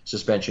violence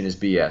suspension is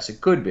BS, it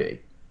could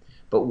be.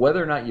 But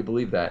whether or not you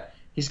believe that,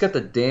 he's got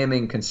the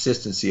damning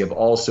consistency of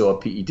also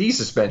a PED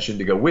suspension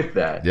to go with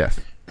that. Yes.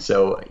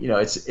 So,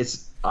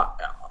 it's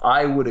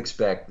I would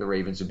expect the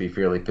Ravens would be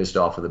fairly pissed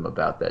off with him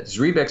about that.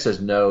 Zrebiec says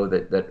no,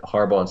 that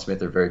Harbaugh and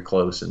Smith are very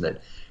close, and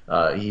that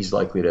he's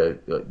likely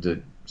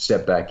to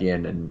step back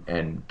in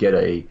and get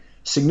a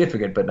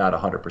significant but not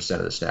 100%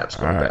 of the snaps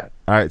going back.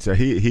 All right, so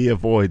he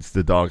avoids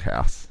the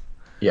doghouse.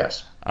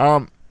 Yes.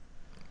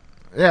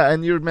 Yeah,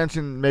 and you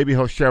mentioned maybe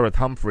he'll share with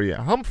Humphrey.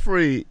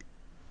 Humphrey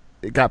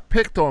got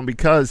picked on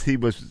because he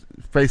was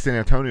facing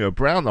Antonio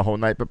Brown the whole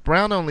night, but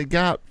Brown only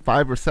got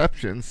 5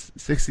 receptions,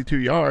 62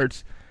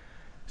 yards.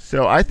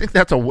 So I think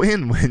that's a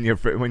win when you're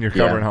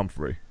covering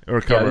Humphrey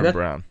or covering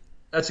Brown.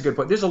 That's a good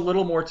point. There's a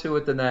little more to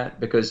it than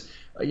that because,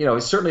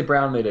 certainly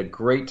Brown made a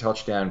great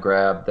touchdown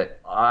grab that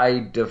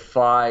I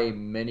defy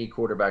many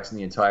quarterbacks in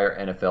the entire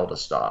NFL to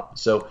stop.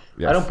 So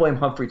yes. I don't blame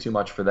Humphrey too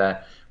much for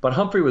that. But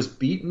Humphrey was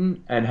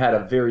beaten and had a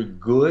very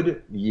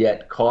good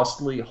yet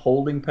costly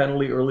holding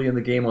penalty early in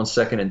the game on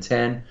 2nd and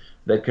 10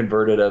 that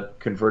converted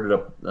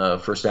a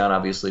first down,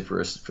 obviously, for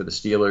the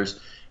Steelers.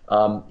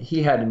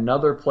 He had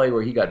another play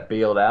where he got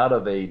bailed out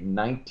of a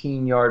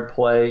 19-yard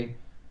play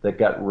that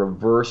got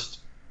reversed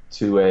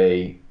to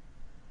a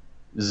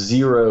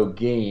 0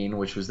 gain,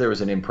 there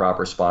was an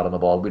improper spot on the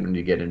ball. We don't need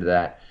to get into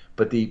that.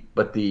 But the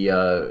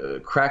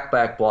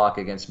crackback block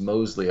against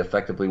Mosley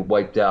effectively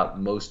wiped out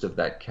most of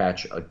that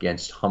catch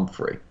against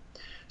Humphrey.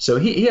 So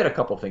he had a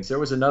couple things. There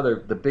was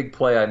the big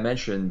play I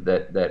mentioned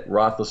that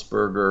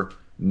Roethlisberger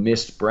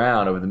missed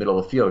Brown over the middle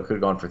of the field. It could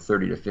have gone for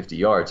 30 to 50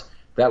 yards.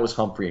 That was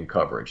Humphrey in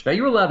coverage. Now,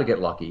 you were allowed to get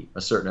lucky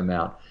a certain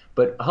amount,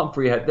 but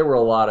there were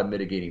a lot of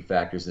mitigating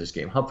factors in this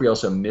game. Humphrey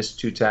also missed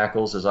 2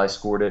 tackles as I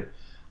scored it.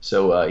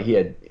 So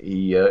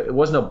it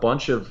wasn't a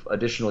bunch of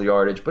additional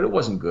yardage, but it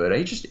wasn't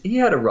good. He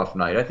had a rough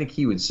night. I think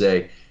he would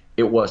say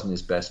it wasn't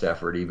his best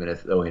effort, even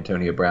though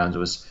Antonio Brown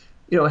was,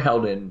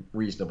 held in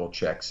reasonable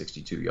check,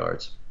 62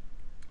 yards.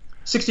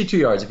 62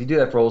 yards. If you do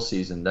that for a whole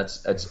season,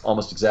 that's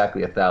almost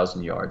exactly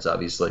 1,000 yards.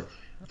 Obviously,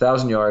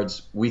 1,000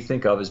 yards we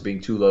think of as being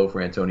too low for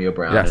Antonio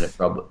Brown, yes.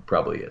 And it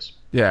probably is.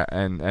 Yeah,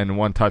 and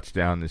 1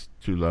 touchdown is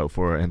too low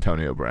for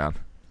Antonio Brown.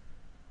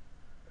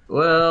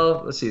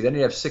 Well, let's see. Then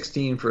you have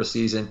 16 for a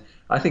season.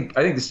 I think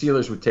the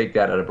Steelers would take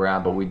that out of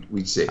Brown, but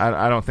we'd see.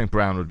 I don't think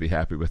Brown would be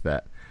happy with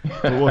that,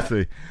 but we'll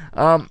see.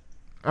 All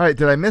right,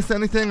 did I miss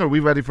anything? Or are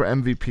we ready for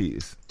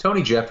MVPs?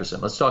 Tony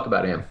Jefferson. Let's talk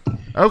about him.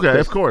 Okay,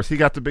 of course. He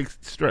got the big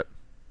strip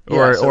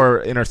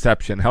or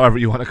interception, however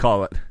you want to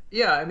call it.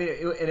 Yeah, I mean,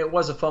 and it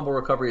was a fumble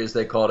recovery, as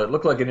they called it. It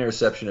looked like an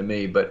interception to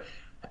me, but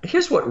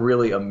here's what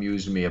really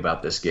amused me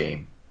about this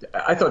game.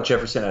 I thought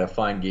Jefferson had a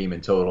fine game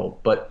in total,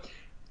 but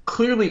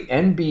clearly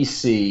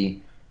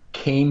NBC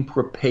came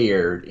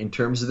prepared in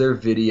terms of their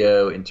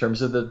video, in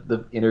terms of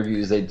the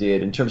interviews they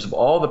did, in terms of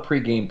all the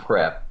pregame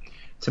prep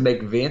to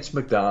make Vance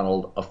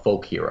McDonald a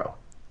folk hero.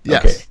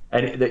 Yes.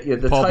 Okay. And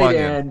the tight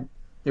end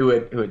who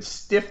had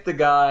stiffed the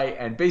guy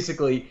and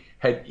basically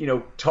had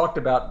talked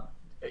about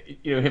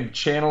him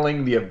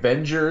channeling the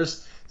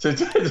Avengers to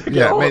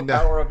get all the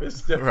power of his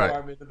stiff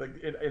arm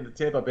in the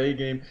Tampa Bay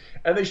game.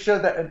 And they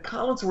showed that, and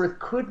Collinsworth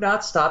could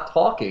not stop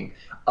talking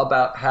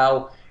about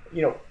how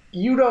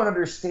you don't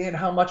understand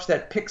how much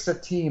that picks a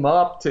team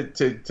up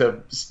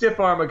to stiff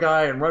arm a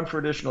guy and run for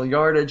additional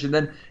yardage. And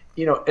then,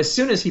 as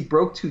soon as he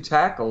broke 2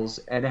 tackles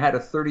and had a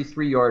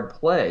 33-yard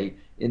play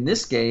in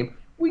this game,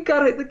 we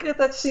got to get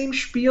that same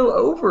spiel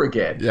over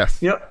again.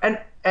 Yes. And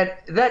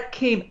that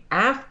came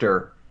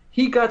after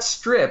he got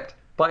stripped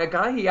by a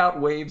guy he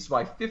outweighs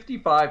by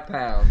 55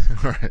 pounds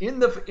in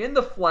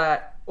the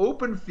flat,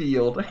 open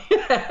field,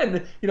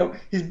 and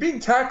he's being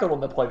tackled on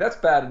the play. That's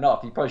bad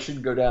enough. He probably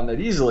shouldn't go down that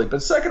easily.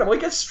 But second of all, he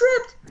gets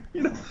stripped.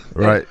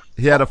 Right.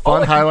 He had a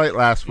fun highlight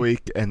last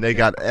week, and they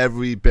got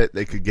every bit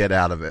they could get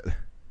out of it.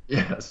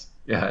 Yes.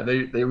 Yeah,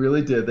 they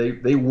really did.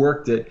 They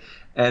worked it,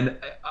 and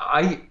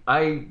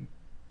I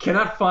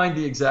cannot find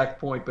the exact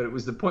point, but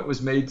the point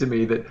was made to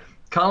me that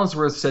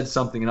Collinsworth said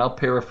something, and I'll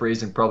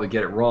paraphrase and probably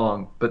get it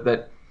wrong, but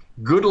that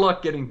good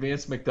luck getting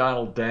Vance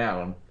McDonald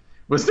down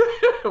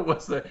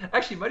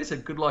actually, might have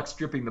said good luck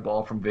stripping the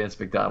ball from Vance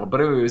McDonald,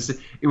 but it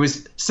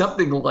was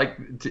something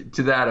like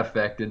to that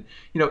effect. And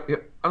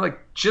I'm like,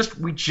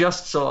 we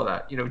just saw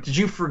that. Did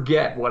you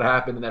forget what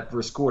happened in that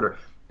first quarter?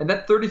 And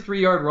that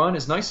 33-yard run,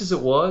 as nice as it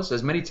was,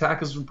 as many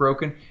tackles were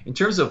broken, in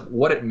terms of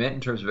what it meant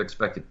in terms of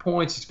expected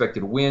points,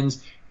 expected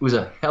wins, it was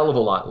a hell of a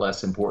lot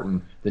less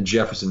important than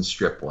Jefferson's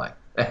strip play.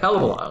 A hell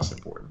of a lot less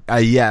important.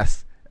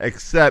 Yes,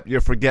 except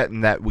you're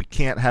forgetting that we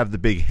can't have the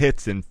big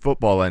hits in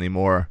football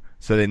anymore.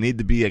 So they need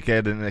to be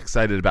getting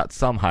excited about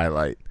some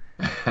highlight.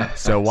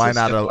 So why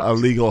not a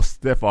legal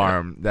stiff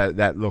arm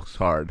that looks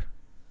hard?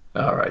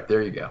 All right,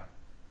 there you go.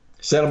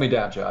 Settle me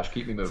down, Josh.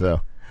 Keep me moving.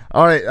 So,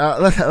 all right,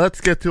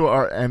 let's get to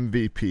our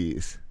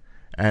MVPs.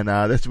 And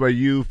this is where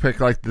you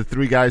pick like the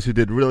 3 guys who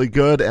did really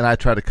good, and I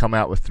try to come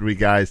out with 3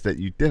 guys that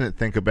you didn't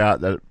think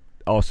about that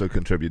also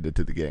contributed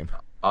to the game.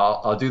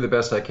 I'll do the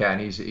best I can.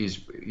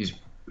 He's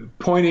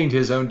pointing to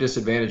his own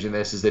disadvantage in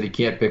this is that he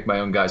can't pick my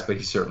own guys, but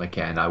he certainly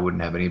can. I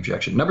wouldn't have any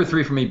objection. Number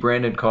 3 for me,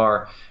 Brandon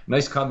Carr.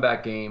 Nice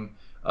comeback game.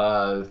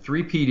 3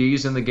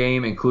 PDs in the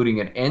game, including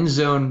an end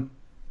zone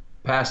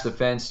pass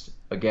defense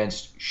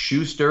against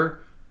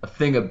Schuster, a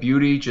thing of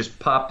beauty, just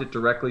popped it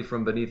directly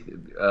from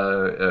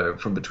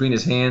between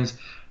his hands,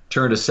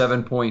 turned a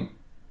 7-point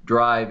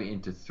drive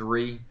into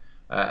 3.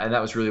 And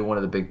that was really one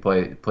of the big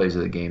plays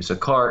of the game. So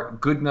Carr,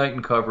 good night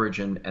in coverage,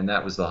 and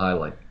that was the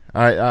highlight.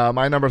 All right,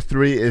 my number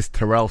 3 is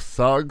Terrell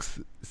Suggs,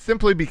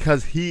 simply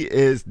because he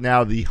is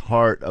now the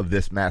heart of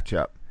this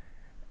matchup.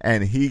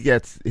 And you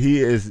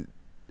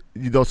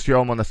don't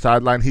show him on the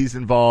sideline. He's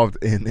involved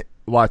in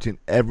watching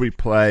every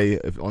play.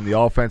 On the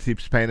offense,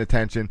 he's paying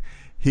attention.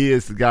 He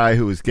is the guy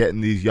who is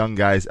getting these young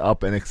guys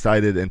up and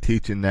excited and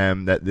teaching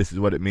them that this is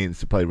what it means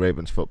to play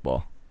Ravens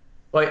football.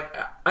 Like,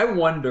 I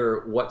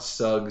wonder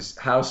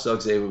how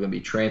Suggs is able to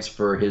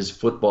transfer his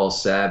football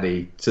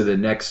savvy to the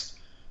next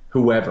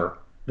whoever,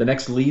 the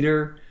next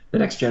leader, the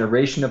next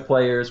generation of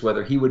players,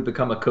 whether he would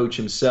become a coach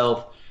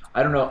himself.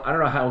 I don't know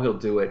how he'll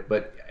do it,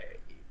 but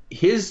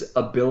his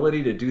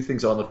ability to do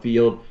things on the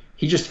field,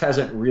 he just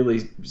hasn't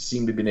really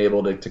seemed to been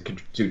able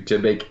to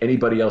make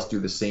anybody else do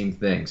the same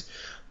things.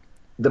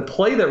 The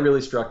play that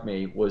really struck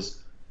me was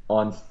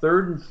on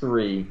 3rd and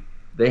 3.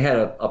 They had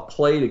a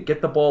play to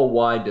get the ball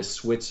wide to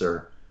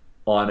Switzer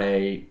on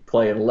a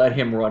play and let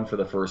him run for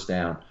the first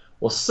down.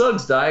 Well,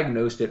 Suggs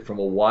diagnosed it from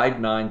a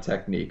wide 9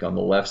 technique on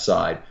the left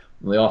side,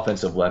 on the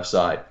offensive left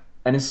side.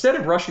 And instead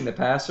of rushing the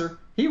passer,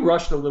 he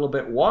rushed a little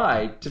bit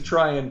wide to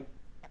try and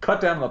cut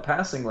down the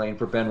passing lane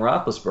for Ben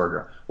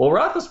Roethlisberger. Well,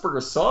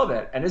 Roethlisberger saw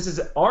that, and as his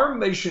arm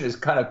motion is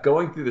kind of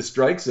going through the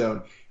strike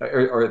zone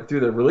or through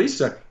the release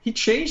zone, he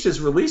changed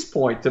his release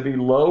point to be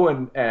low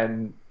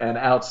and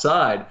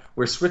outside,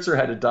 where Switzer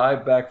had to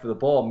dive back for the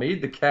ball,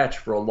 made the catch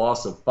for a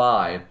loss of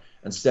 5,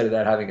 instead of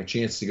that having a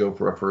chance to go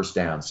for a first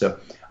down. So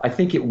I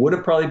think it would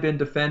have probably been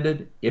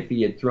defended if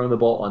he had thrown the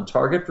ball on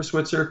target for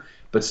Switzer,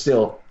 but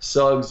still,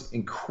 Suggs,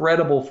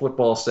 incredible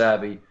football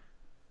savvy,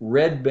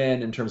 read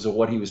Ben in terms of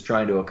what he was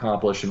trying to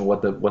accomplish and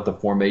what the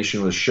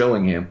formation was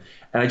showing him.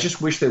 And I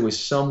just wish there was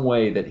some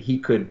way that he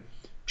could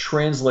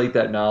translate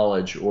that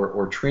knowledge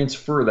or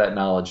transfer that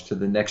knowledge to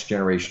the next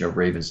generation of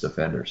Ravens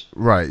defenders.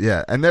 Right,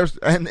 yeah. And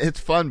it's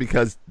fun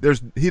because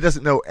he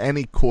doesn't know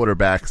any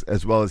quarterbacks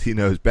as well as he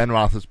knows Ben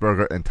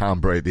Roethlisberger and Tom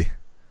Brady.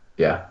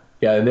 Yeah.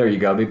 Yeah, and there you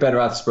go. I mean, Ben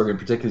Roethlisberger in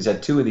particular has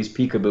had 2 of these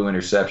peekaboo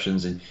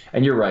interceptions,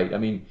 and you're right. I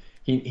mean,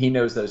 he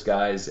knows those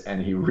guys,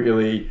 and he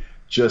really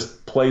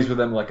just plays with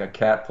them like a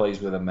cat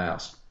plays with a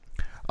mouse.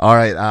 All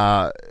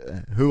right.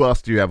 Who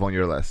else do you have on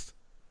your list?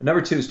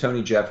 Number 2 is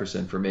Tony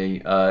Jefferson for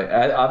me.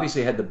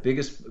 Obviously had the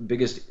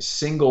biggest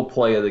single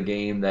play of the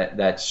game,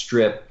 that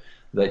strip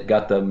that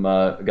got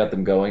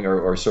them going,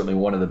 or certainly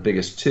one of the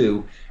biggest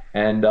 2.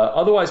 And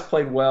otherwise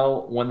played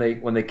well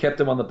when they kept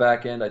him on the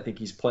back end. I think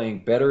he's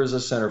playing better as a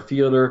center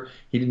fielder.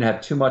 He didn't have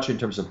too much in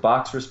terms of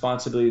box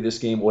responsibility this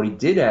game. What he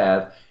did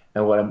have,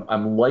 and what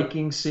I'm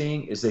liking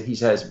seeing, is that he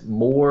has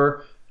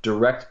more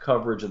direct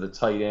coverage of the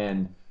tight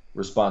end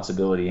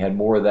responsibility. He had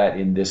more of that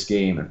in this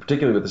game, and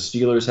particularly with the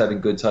Steelers having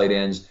good tight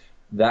ends,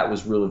 that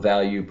was real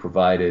value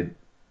provided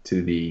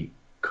to the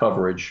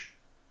coverage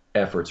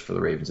efforts for the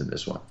Ravens in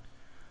this one.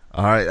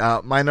 All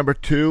right, my number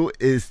 2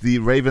 is the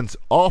Ravens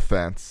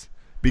offense,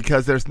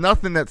 because there's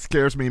nothing that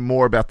scares me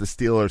more about the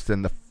Steelers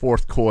than the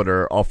fourth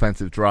quarter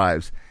offensive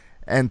drives.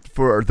 And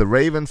for the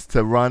Ravens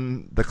to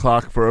run the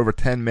clock for over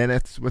 10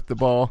 minutes with the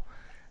ball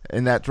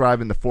in that drive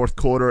in the fourth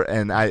quarter,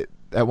 and at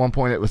one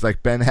point it was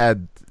like Ben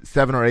had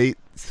 7 or 8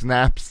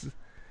 snaps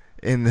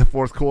in the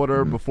fourth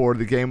quarter before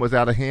the game was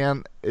out of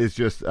hand, is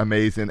just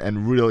amazing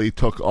and really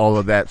took all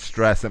of that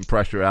stress and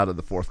pressure out of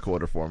the fourth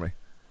quarter for me.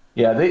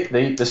 Yeah,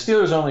 the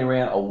Steelers only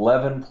ran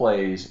 11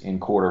 plays in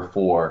quarter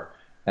 4,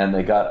 and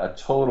they got a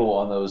total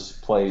on those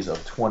plays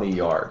of 20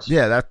 yards.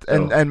 Yeah,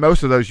 and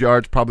most of those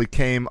yards probably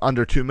came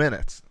under 2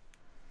 minutes.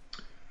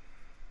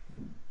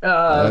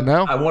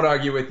 No? I won't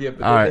argue with you,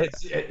 but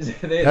they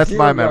had That's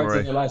my 0 yards memory.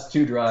 in their last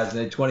 2 drives, and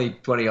they had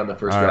 20 on the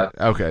first drive.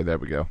 Okay, there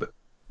we go.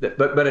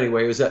 But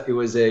anyway, it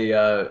was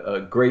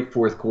a great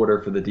fourth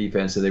quarter for the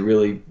defense, and they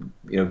really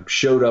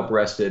showed up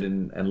rested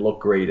and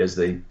looked great as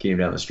they came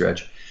down the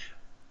stretch.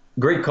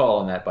 Great call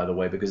on that, by the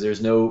way, because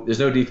there's no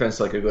defense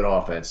like a good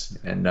offense,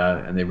 and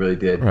they really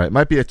did. Right,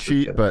 might be a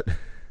cheat, but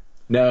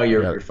no,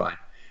 you're fine.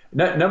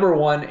 Number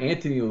 1,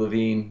 Anthony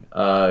Levine.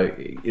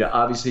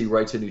 Obviously he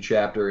writes a new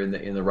chapter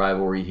in the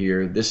rivalry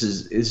here. This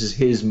is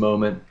his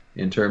moment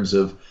in terms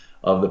of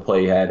the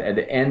play he had, and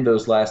to end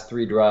those last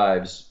 3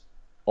 drives,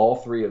 all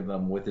 3 of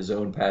them with his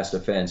own pass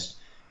defense,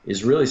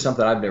 is really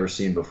something I've never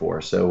seen before.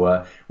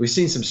 So we've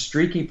seen some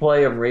streaky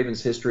play in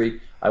Ravens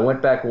history. I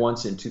went back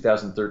once in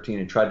 2013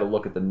 and tried to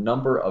look at the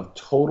number of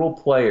total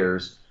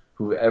players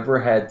who ever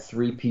had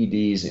 3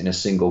 PDs in a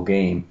single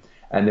game.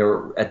 And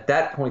at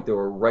that point, there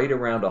were right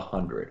around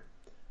 100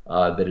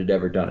 that had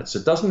ever done it. So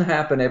it doesn't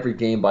happen every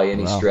game by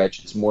any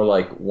stretch. It's more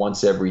like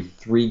once every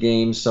 3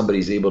 games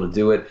somebody's able to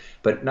do it.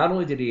 But not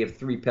only did he have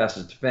 3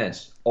 passes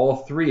defense, all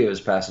 3 of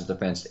his passes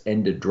defense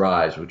ended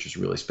drives, which is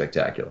really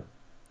spectacular.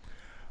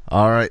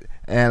 All right.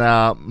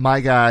 And my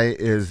guy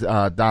is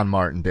Don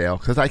Martindale,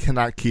 because I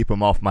cannot keep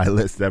him off my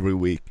list every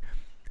week.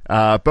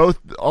 Both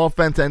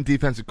offense and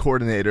defensive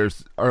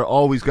coordinators are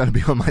always going to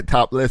be on my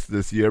top list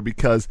this year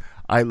because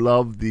I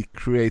love the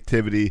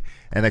creativity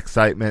and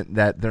excitement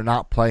that they're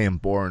not playing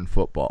boring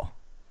football.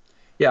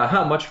 Yeah,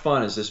 how much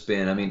fun has this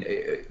been? I mean,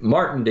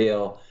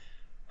 Martindale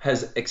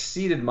has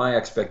exceeded my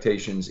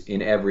expectations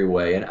in every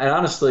way. And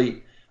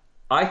honestly,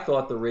 I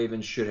thought the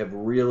Ravens should have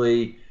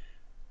really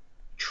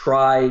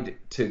tried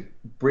to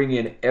bring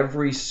in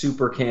every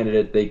super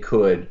candidate they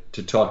could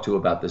to talk to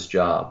about this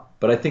job.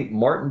 But I think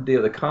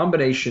Martindale, the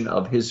combination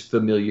of his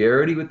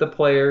familiarity with the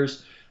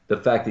players, the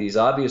fact that he's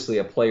obviously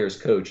a player's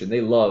coach, and they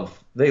love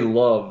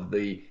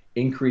the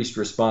increased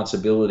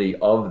responsibility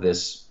of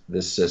this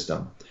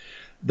system.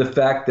 The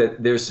fact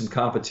that there's some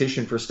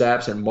competition for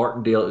snaps, and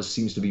Martindale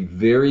seems to be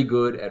very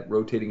good at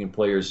rotating in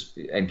players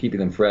and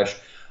keeping them fresh.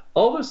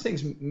 All those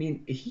things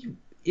mean he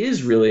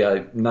is really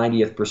a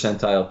 90th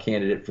percentile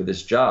candidate for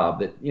this job.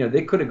 That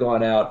they could have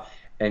gone out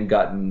and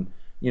gotten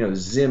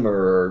Zimmer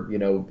or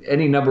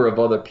any number of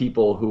other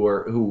people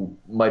who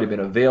might have been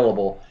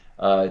available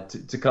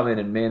to come in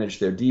and manage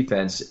their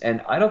defense.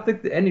 And I don't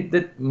think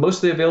that most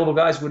of the available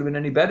guys would have been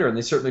any better, and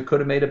they certainly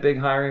could have made a big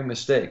hiring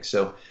mistake.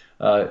 So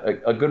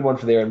a good one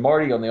for there. And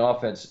Marty on the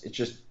offense,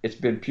 it's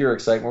been pure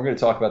excitement. We're going to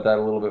talk about that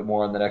a little bit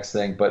more on the next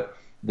thing, but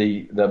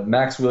the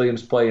Max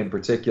Williams play in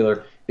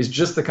particular is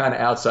just the kind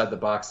of outside the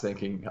box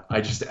thinking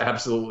I just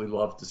absolutely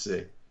love to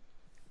see.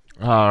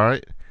 All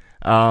right.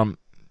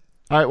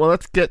 All right, well,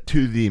 let's get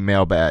to the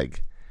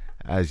mailbag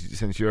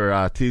since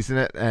you're teasing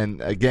it.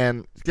 And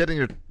again,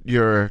 getting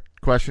your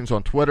questions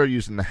on Twitter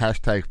using the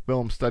hashtag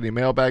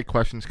FilmStudyMailbag,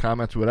 questions,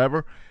 comments,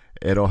 whatever.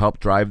 It'll help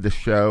drive the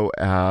show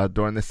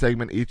during the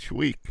segment each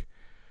week.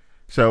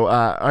 So,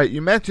 all right,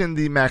 you mentioned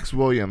the Max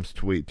Williams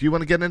tweet. Do you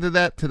want to get into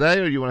that today,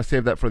 or do you want to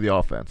save that for the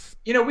offense?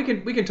 We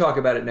can talk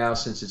about it now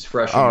since it's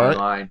fresh in my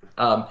mind.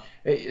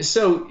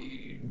 So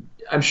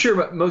I'm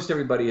sure most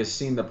everybody has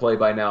seen the play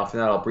by now. If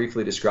not, I'll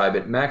briefly describe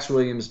it. Max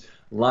Williams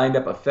lined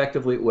up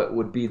effectively what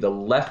would be the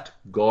left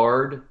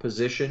guard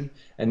position,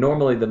 and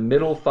normally the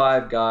middle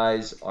five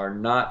guys are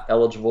not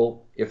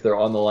eligible if they're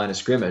on the line of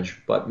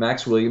scrimmage, but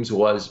Max Williams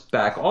was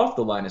back off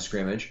the line of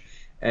scrimmage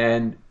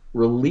and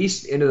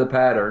released into the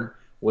pattern,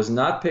 was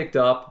not picked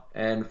up,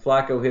 and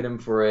Flacco hit him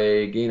for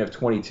a gain of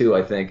 22,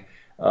 I think,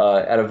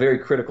 at a very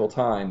critical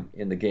time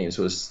in the game.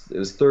 So it was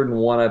 3rd and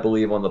 1, I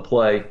believe, on the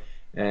play,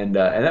 and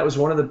that was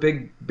one of the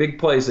big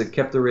plays that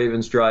kept the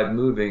Ravens' drive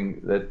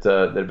moving that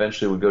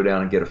eventually would go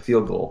down and get a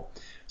field goal.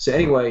 So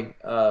anyway,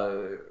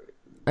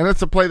 and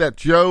it's a play that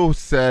Joe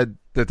said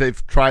that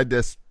they've tried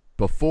this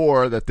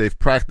before, that they've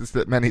practiced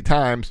it many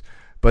times,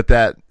 but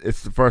that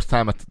it's the first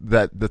time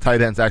that the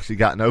tight end's actually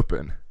gotten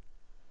open.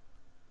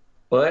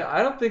 Well,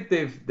 I don't think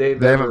they've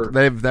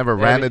never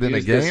ran it in a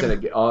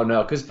game. Oh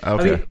no, because okay.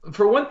 I mean,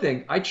 for one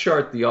thing, I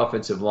chart the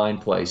offensive line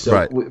play. So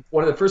right.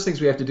 One of the first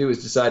things we have to do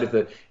is decide if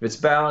it's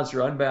balanced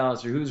or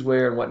unbalanced or who's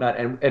where and whatnot.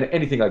 And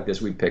anything like this,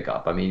 we pick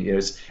up. I mean,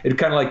 it'd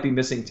kind of like be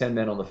missing 10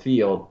 men on the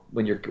field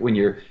when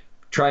you're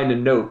trying to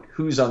note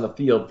who's on the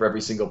field for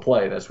every single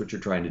play. That's what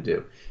you're trying to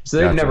do. So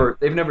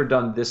they've never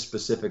done this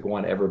specific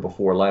one ever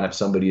before. Line up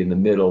somebody in the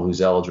middle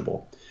who's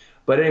eligible.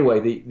 But anyway,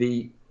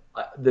 the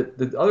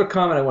other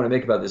comment I want to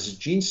make about this is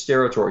Gene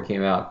Steratore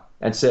came out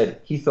and said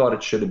he thought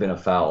it should have been a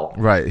foul.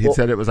 Right. He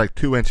said it was like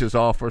 2 inches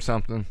off or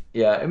something.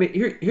 Yeah. I mean,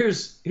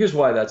 here's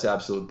why that's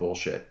absolute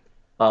bullshit.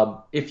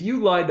 If you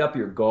lined up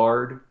your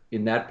guard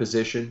in that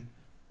position,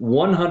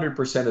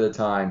 100% of the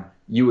time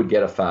you would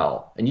get a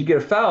foul. And you get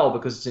a foul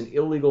because it's an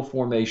illegal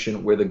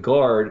formation where the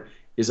guard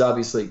is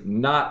obviously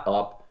not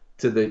up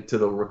to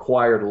the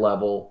required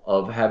level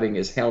of having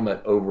his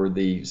helmet over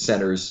the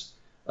center's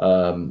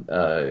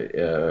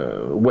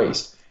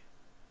waist.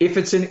 If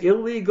it's an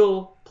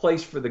illegal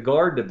place for the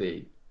guard to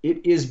be,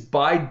 it is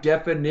by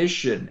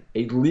definition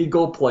a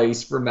legal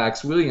place for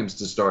Max Williams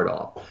to start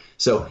off.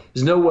 So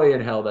there's no way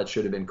in hell that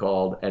should have been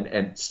called. And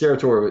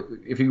Steratore,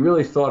 if he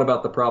really thought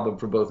about the problem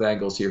from both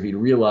angles here, he'd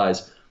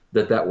realize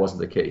that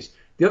wasn't the case.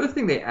 The other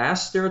thing they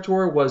asked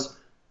Steratore was,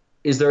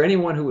 is there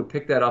anyone who would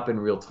pick that up in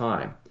real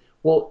time?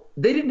 Well,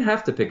 they didn't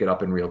have to pick it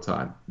up in real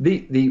time.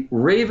 The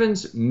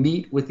Ravens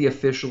meet with the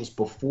officials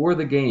before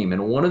the game,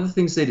 and one of the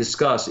things they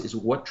discuss is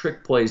what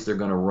trick plays they're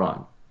going to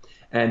run.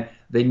 And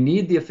they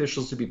need the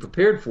officials to be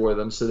prepared for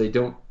them so they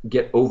don't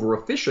get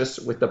over-officious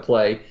with the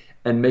play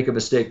and make a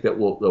mistake that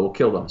will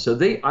kill them. So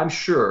I'm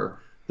sure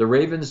the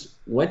Ravens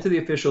went to the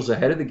officials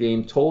ahead of the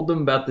game, told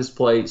them about this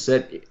play,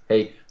 said,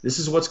 hey, this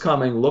is what's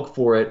coming, look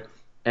for it,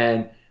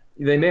 and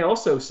they may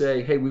also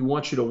say, hey, we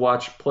want you to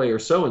watch player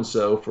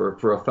so-and-so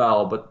for a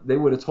foul, but they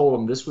would have told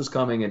them this was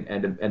coming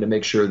and to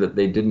make sure that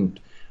they didn't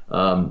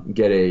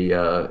get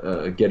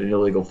an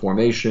illegal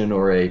formation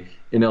or a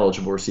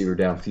ineligible receiver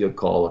downfield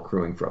call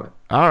accruing from it.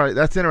 All right,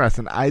 that's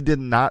interesting. I did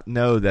not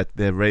know that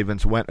the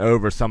Ravens went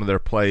over some of their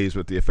plays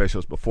with the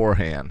officials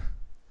beforehand.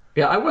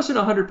 Yeah, I wasn't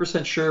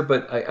 100% sure,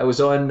 but I was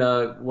on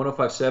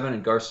 105.7,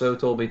 and Garceau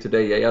told me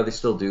today, yeah, they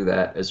still do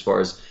that as far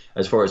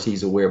as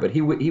he's aware. But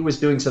he was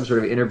doing some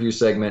sort of interview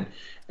segment,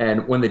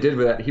 and when they did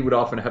that, he would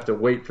often have to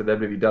wait for them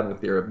to be done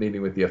with their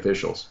meeting with the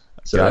officials.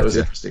 So Gotcha. that was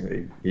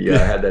interesting. He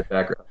had that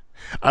background.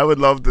 I would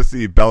love to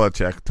see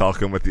Belichick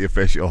talking with the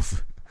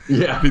officials.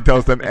 Yeah. If he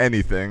tells them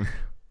anything.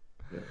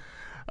 Yeah.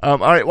 All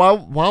right,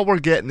 while we're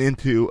getting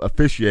into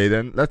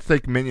officiating, let's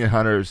take Minion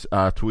Hunter's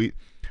tweet.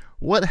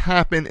 What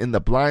happened in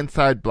the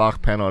blindside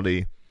block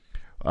penalty?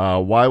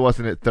 Why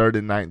wasn't it 3rd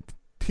and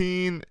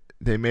 19?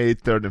 They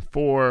made 3rd and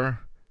 4.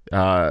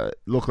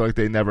 Looked like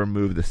they never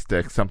moved the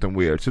stick. Something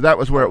weird. So that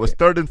was where it was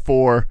 3rd and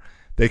 4.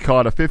 They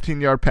called a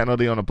 15-yard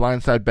penalty on a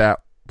blindside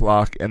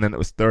block, and then it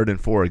was 3rd and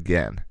 4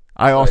 again.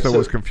 I also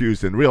was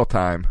confused in real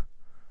time.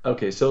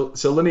 Okay, so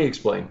let me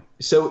explain.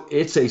 So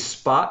it's a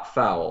spot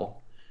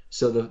foul.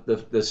 So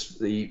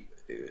the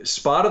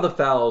spot of the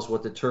foul is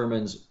what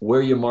determines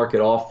where you mark it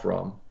off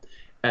from.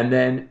 And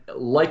then,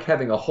 like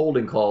having a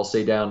holding call,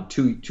 say down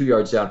two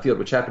yards downfield,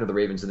 which happened to the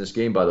Ravens in this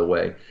game, by the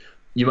way,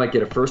 you might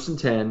get a 1st and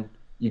 10,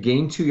 you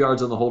gain 2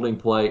 yards on the holding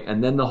play,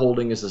 and then the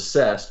holding is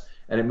assessed,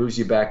 and it moves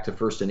you back to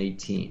 1st and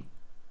 18.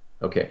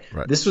 Okay,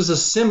 right. This was a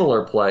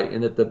similar play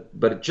in that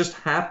but it just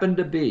happened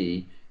to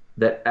be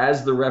that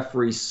as the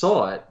referee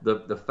saw it,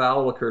 the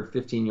foul occurred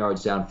 15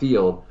 yards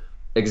downfield.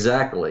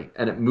 Exactly,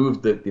 and it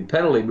moved the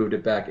penalty moved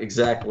it back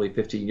exactly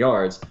 15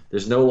 yards.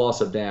 There's no loss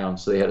of down,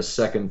 so they had a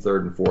 2nd,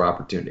 3rd, and 4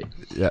 opportunity.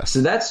 Yeah.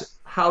 So that's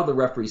how the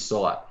referee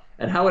saw it,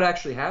 and how it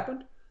actually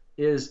happened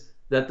is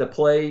that the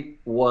play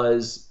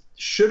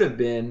should have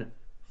been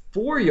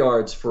 4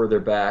 yards further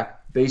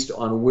back based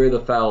on where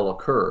the foul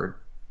occurred,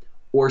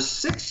 or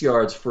 6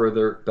 yards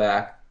further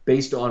back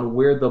based on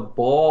where the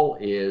ball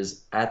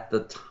is at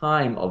the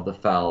time of the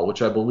foul,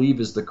 which I believe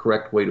is the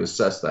correct way to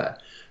assess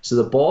that. So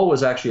the ball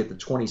was actually at the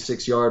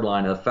 26-yard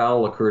line, and the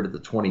foul occurred at the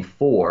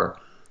 24,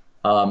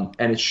 and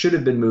it should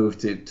have been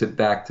moved to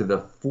back to the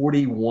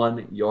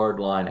 41-yard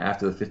line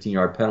after the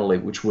 15-yard penalty,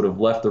 which would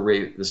have left the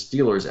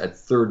Steelers at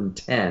 3rd and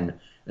 10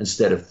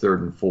 instead of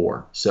 3rd and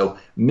 4. So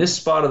missed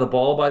spot of the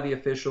ball by the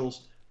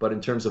officials, but in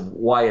terms of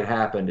why it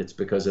happened, it's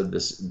because of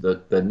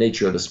the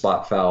nature of the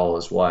spot foul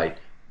is why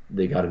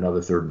they got another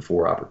 3rd and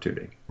 4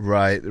 opportunity.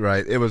 Right.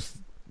 It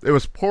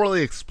was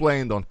poorly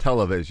explained on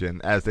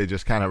television as they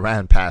just kind of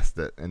ran past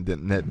it and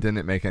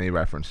didn't make any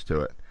reference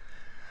to it.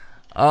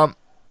 All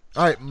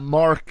right,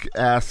 Mark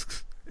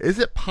asks, is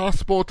it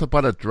possible to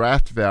put a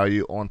draft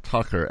value on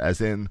Tucker, as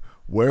in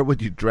where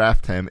would you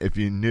draft him if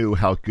you knew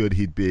how good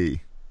he'd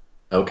be?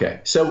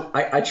 Okay, so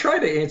I tried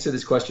to answer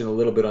this question a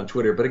little bit on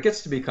Twitter, but it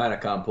gets to be kind of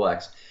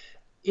complex.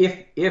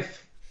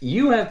 If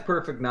you have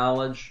perfect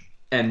knowledge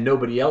and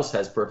nobody else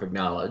has perfect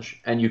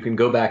knowledge, and you can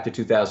go back to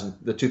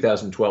the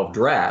 2012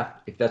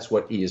 draft, if that's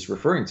what he is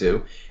referring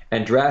to,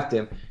 and draft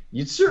him,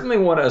 you'd certainly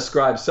want to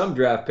ascribe some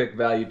draft pick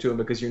value to him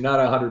because you're not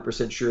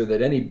 100% sure that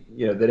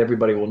that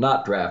everybody will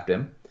not draft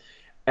him.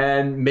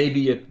 And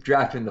maybe you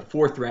draft him in the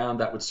 4th round,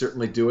 that would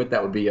certainly do it.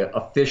 That would be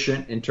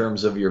efficient in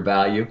terms of your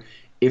value.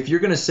 If you're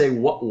going to say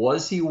what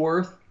was he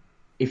worth,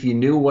 if you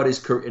knew what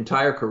his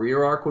entire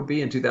career arc would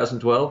be in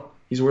 2012,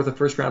 he's worth a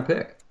 1st-round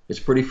pick. It's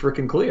pretty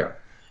freaking clear.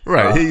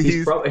 Right,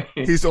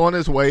 he's on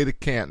his way to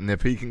Canton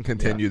if he can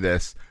continue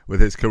this with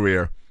his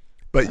career.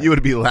 But you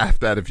would be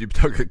laughed at if you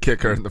took a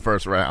kicker in the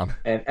 1st round.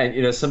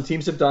 And some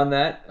teams have done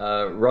that.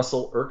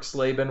 Russell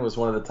Erxleben was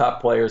one of the top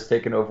players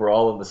taken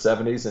overall in the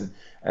 70s,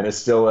 and is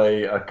still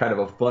a kind of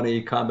a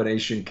funny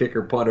combination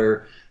kicker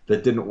punter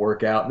that didn't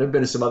work out. And there have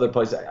been some other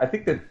plays. I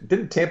think that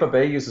didn't Tampa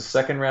Bay use a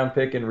 2nd-round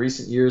pick in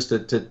recent years to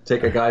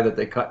take a guy that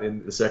they cut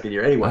in the 2nd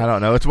year? Anyway, I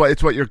don't know.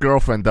 It's what your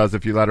girlfriend does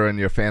if you let her in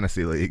your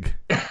fantasy league.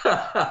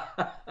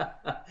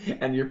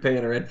 And you're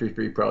paying her entry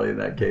fee probably in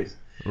that case.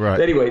 Right.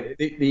 But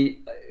anyway,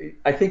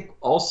 I think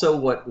also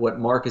what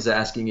Mark is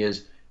asking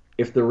is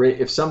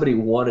if somebody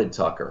wanted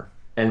Tucker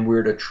and we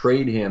were to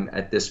trade him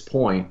at this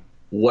point,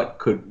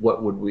 what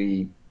would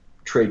we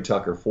trade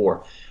Tucker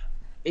for?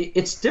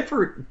 It's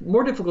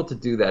more difficult to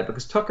do that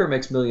because Tucker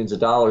makes millions of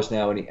dollars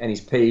now, and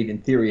he's paid in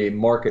theory a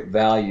market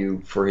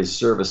value for his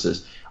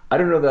services. I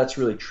don't know if that's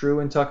really true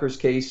in Tucker's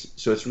case,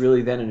 so it's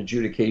really then an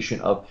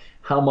adjudication of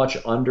how much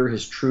under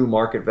his true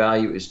market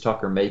value is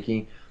Tucker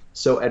making.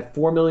 So at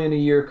 $4 million a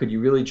year, could you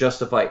really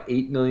justify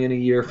 $8 million a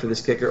year for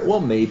this kicker? Well,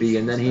 maybe,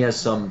 and then he has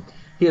some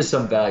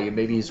value.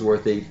 Maybe he's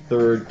worth a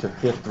 3rd to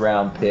 5th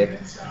round pick.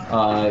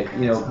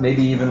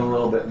 Maybe even a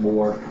little bit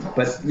more.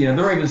 But the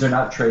Ravens are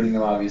not trading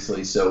him,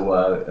 obviously, so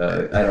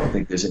I don't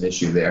think there's an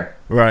issue there.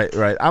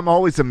 Right. I'm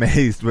always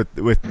amazed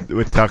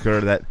with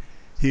Tucker that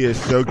he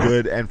is so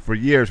good. And for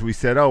years we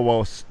said, oh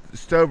well,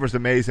 Stover's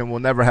amazing. We'll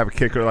never have a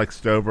kicker like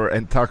Stover,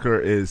 and Tucker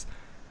is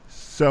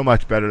so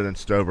much better than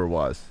Stover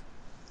was.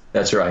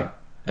 That's right.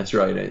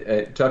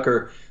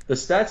 Tucker, the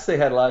stats they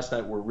had last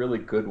night were really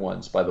good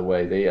ones, by the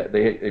way.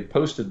 They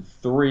posted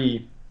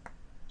 3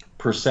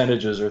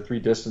 percentages or 3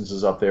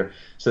 distances up there.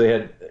 So they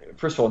had,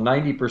 first of all,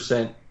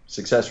 90%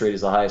 success rate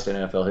is the highest in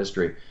NFL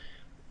history.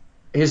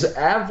 His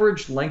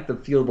average length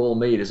of field goal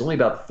made is only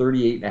about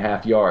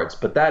 38.5 yards,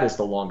 but that is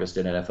the longest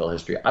in NFL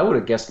history. I would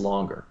have guessed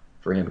longer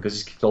for him because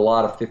he's kicked a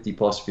lot of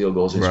 50-plus field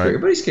goals in his career,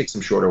 but he's kicked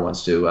some shorter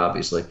ones too,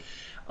 obviously.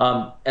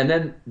 And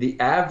then the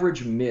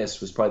average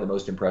miss was probably the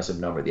most impressive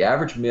number. The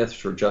average miss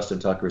for Justin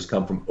Tucker has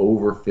come from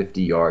over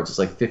 50 yards. It's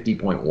like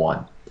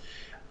 50.1.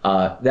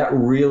 That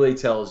really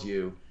tells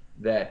you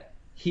that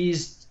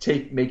he's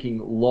making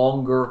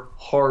longer,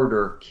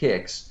 harder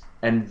kicks,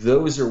 and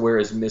those are where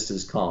his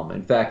misses come.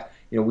 In fact,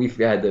 we've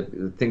had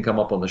the thing come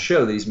up on the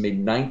show that he's made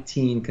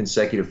 19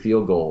 consecutive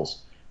field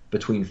goals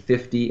between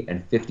 50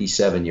 and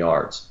 57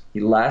 yards. He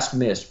last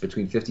missed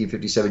between 50 and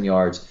 57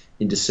 yards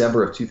in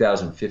December of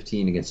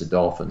 2015 against the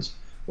Dolphins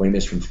when he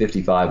missed from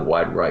 55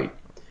 wide right.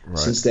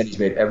 Since then, he's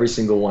made every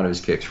single one of his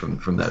kicks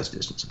from those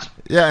distances.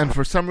 Yeah, and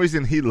for some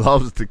reason, he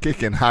loves to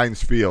kick in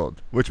Heinz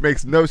Field, which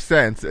makes no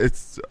sense.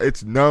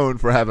 It's known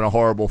for having a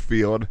horrible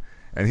field,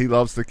 and he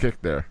loves to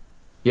kick there.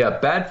 Yeah,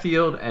 bad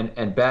field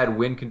and bad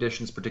wind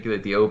conditions, particularly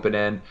at the open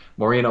end.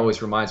 Maureen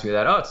always reminds me of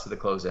that, it's to the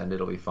close end,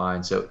 it'll be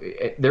fine. So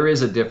there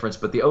is a difference,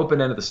 but the open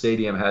end of the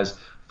stadium has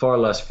far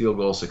less field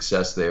goal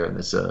success there, and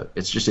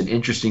it's just an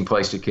interesting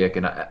place to kick,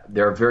 and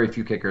there are very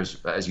few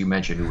kickers, as you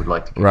mentioned, who would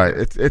like to kick. Right,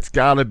 it's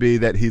got to be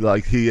that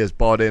he has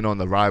bought in on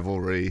the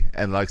rivalry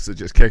and likes to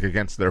just kick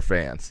against their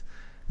fans.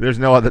 There's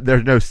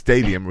no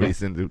stadium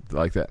reason to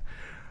like that.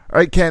 All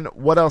right, Ken,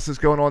 what else is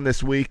going on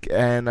this week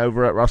and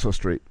over at Russell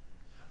Street?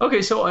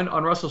 Okay, so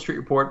on Russell Street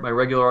Report, my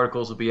regular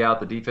articles will be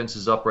out. The defense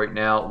is up right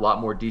now. A lot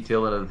more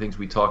detail into the things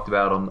we talked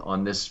about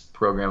on this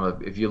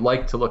program. If you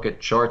like to look at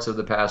charts of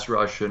the pass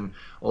rush and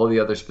all the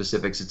other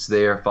specifics, it's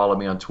there. Follow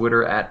me on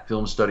Twitter at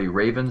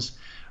FilmStudyRavens.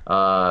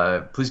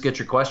 Please get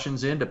your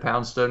questions in to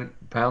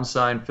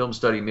 # Film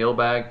Study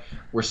Mailbag.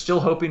 We're still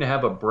hoping to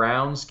have a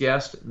Browns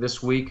guest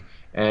this week,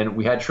 and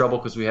we had trouble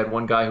because we had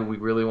one guy who we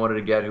really wanted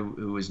to get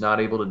who is not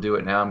able to do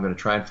it now. I'm going to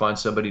try and find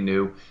somebody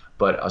new.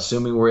 But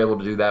assuming we're able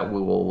to do that,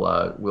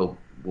 we'll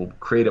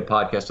create a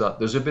podcast.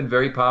 Those have been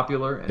very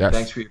popular, and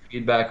Thanks for your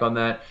feedback on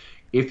that.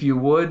 If you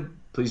would,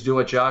 please do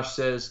what Josh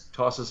says.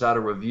 Toss us out a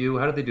review.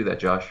 How do they do that,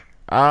 Josh?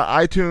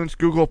 iTunes,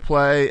 Google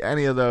Play,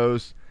 any of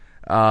those.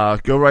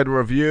 Go write a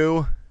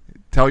review.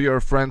 Tell your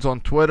friends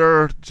on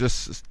Twitter.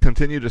 Just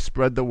continue to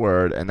spread the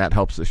word, and that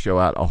helps the show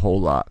out a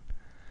whole lot.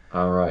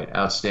 All right,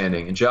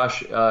 outstanding. And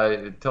Josh,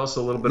 tell us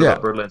a little bit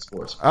about Birdland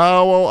Sports.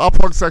 Well, I'll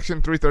plug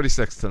Section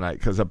 336 tonight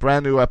because a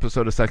brand new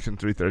episode of Section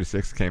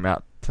 336 came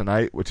out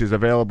tonight, which is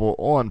available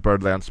on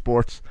Birdland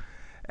Sports.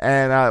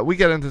 And we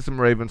get into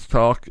some Ravens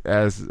talk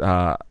as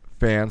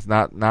fans,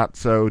 not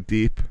so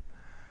deep.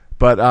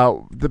 But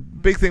the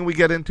big thing we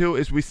get into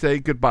is we say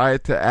goodbye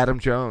to Adam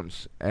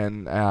Jones,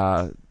 and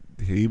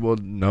he will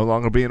no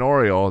longer be an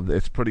Oriole.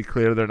 It's pretty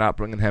clear they're not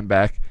bringing him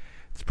back.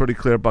 It's pretty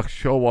clear Buck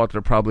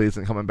Showalter probably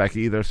isn't coming back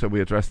either, so we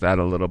address that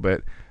a little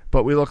bit.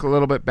 But we look a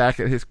little bit back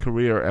at his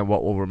career and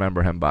what we'll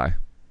remember him by.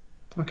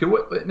 Okay,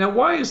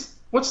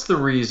 what's the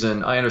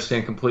reason? I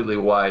understand completely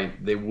why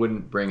they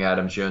wouldn't bring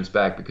Adam Jones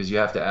back, because you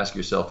have to ask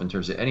yourself in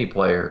terms of any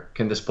player,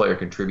 can this player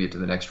contribute to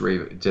the next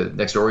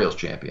Orioles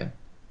champion?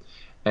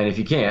 And if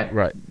you can't,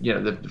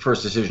 the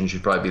first decision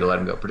should probably be to let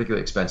him go,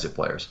 particularly expensive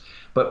players.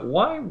 But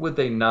why would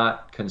they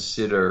not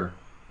consider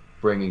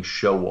bringing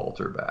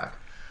Showalter back?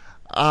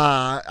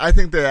 I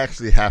think they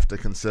actually have to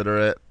consider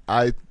it.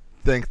 I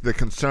think the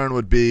concern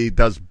would be,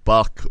 does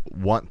Buck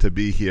want to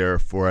be here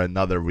for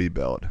another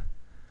rebuild?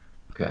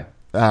 Okay.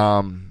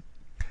 And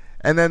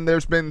then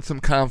there's been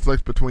some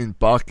conflict between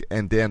Buck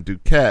and Dan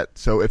Duquette.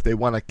 So if they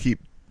want to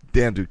keep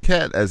Dan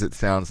Duquette, as it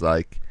sounds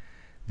like,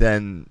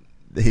 then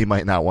he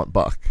might not want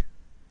Buck.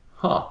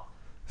 Huh.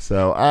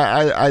 So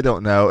I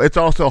don't know. It's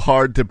also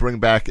hard to bring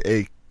back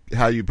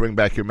how you bring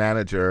back your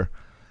manager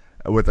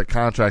with a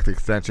contract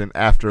extension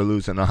after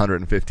losing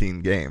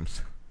 115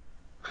 games.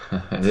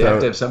 They have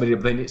to have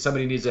somebody.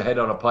 Somebody needs a head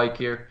on a pike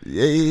here.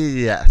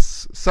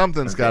 Yes,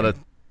 something's got to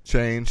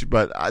change.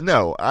 But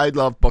no, I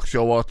love Buck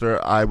Showalter.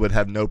 I would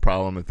have no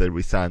problem if they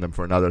re-signed him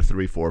for another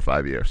 3, 4,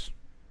 5 years.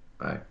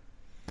 Right.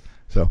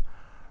 So, all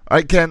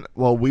right, Ken.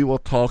 Well, we will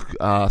talk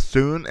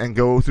soon and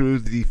go through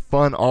the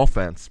fun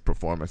offense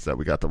performance that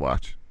we got to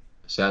watch.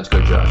 Sounds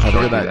good, Josh. Have a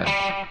good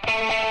night.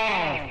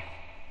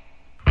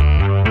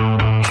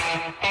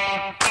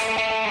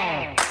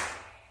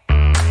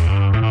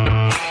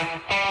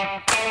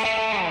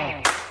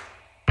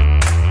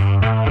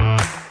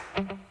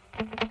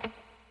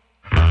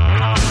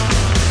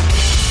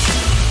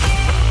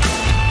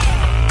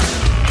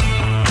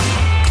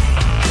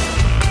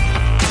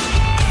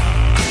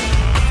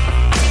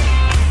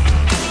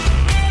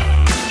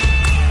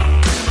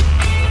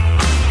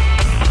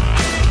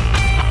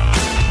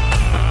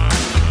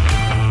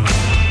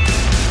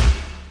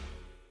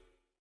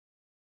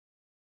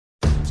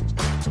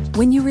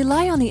 When you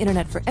rely on the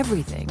internet for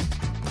everything,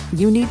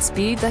 you need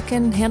speed that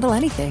can handle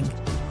anything.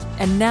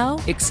 And now,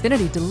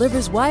 Xfinity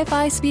delivers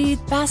Wi-Fi speed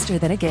faster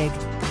than a gig.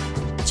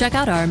 Check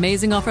out our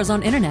amazing offers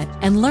on internet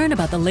and learn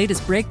about the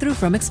latest breakthrough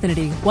from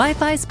Xfinity.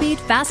 Wi-Fi speed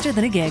faster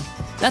than a gig.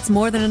 That's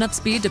more than enough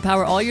speed to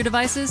power all your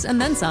devices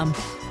and then some.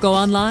 Go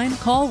online,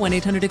 call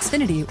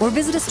 1-800-XFINITY, or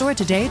visit a store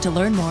today to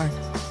learn more.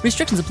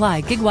 Restrictions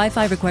apply. Gig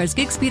Wi-Fi requires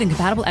gig speed and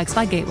compatible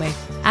xFi gateway.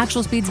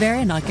 Actual speeds vary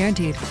and not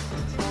guaranteed.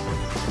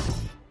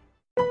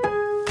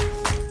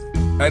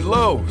 At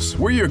Lowe's,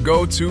 we're your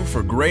go-to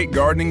for great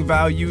gardening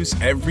values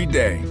every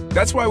day.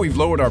 That's why we've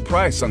lowered our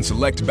price on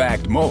select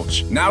bagged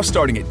mulch, now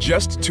starting at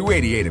just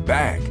 $2.88 a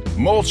bag.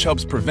 Mulch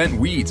helps prevent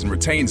weeds and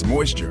retains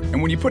moisture, and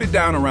when you put it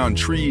down around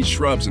trees,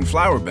 shrubs, and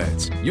flower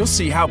beds, you'll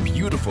see how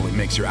beautiful it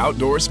makes your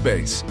outdoor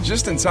space.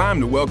 Just in time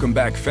to welcome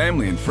back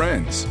family and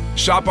friends.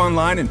 Shop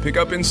online and pick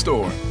up in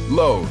store.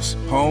 Lowe's,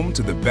 home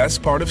to the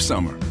best part of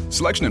summer.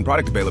 Selection and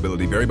product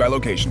availability vary by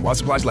location. While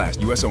supplies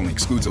last, U.S. only.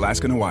 Excludes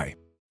Alaska and Hawaii.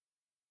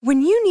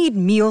 When you need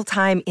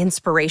mealtime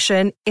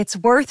inspiration, it's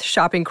worth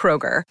shopping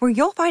Kroger, where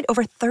you'll find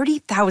over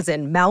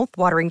 30,000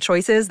 mouth-watering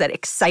choices that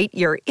excite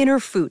your inner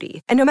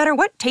foodie. And no matter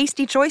what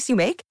tasty choice you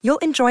make,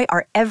 you'll enjoy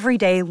our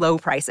everyday low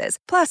prices,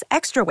 plus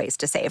extra ways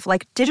to save,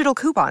 like digital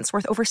coupons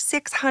worth over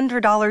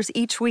 $600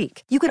 each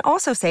week. You can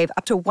also save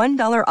up to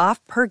 $1 off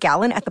per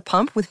gallon at the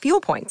pump with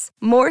fuel points.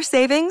 More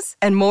savings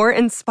and more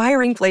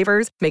inspiring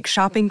flavors make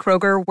shopping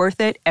Kroger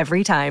worth it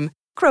every time.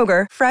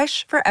 Kroger,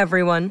 fresh for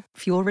everyone.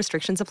 Fuel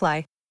restrictions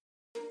apply.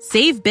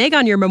 Save big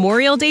on your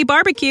Memorial Day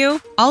barbecue,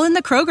 all in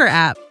the Kroger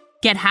app.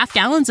 Get half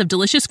gallons of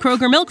delicious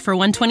Kroger milk for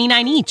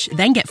 $1.29 each.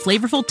 Then get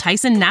flavorful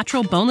Tyson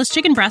natural boneless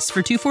chicken breasts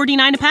for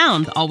 $2.49 a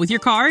pound, all with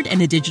your card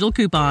and a digital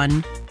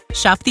coupon.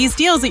 Shop these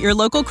deals at your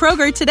local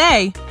Kroger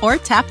today, or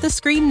tap the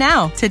screen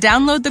now to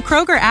download the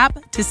Kroger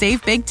app to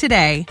save big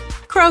today.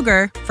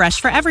 Kroger, fresh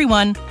for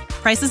everyone.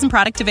 Prices and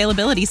product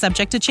availability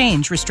subject to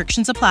change.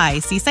 Restrictions apply.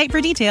 See site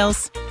for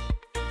details.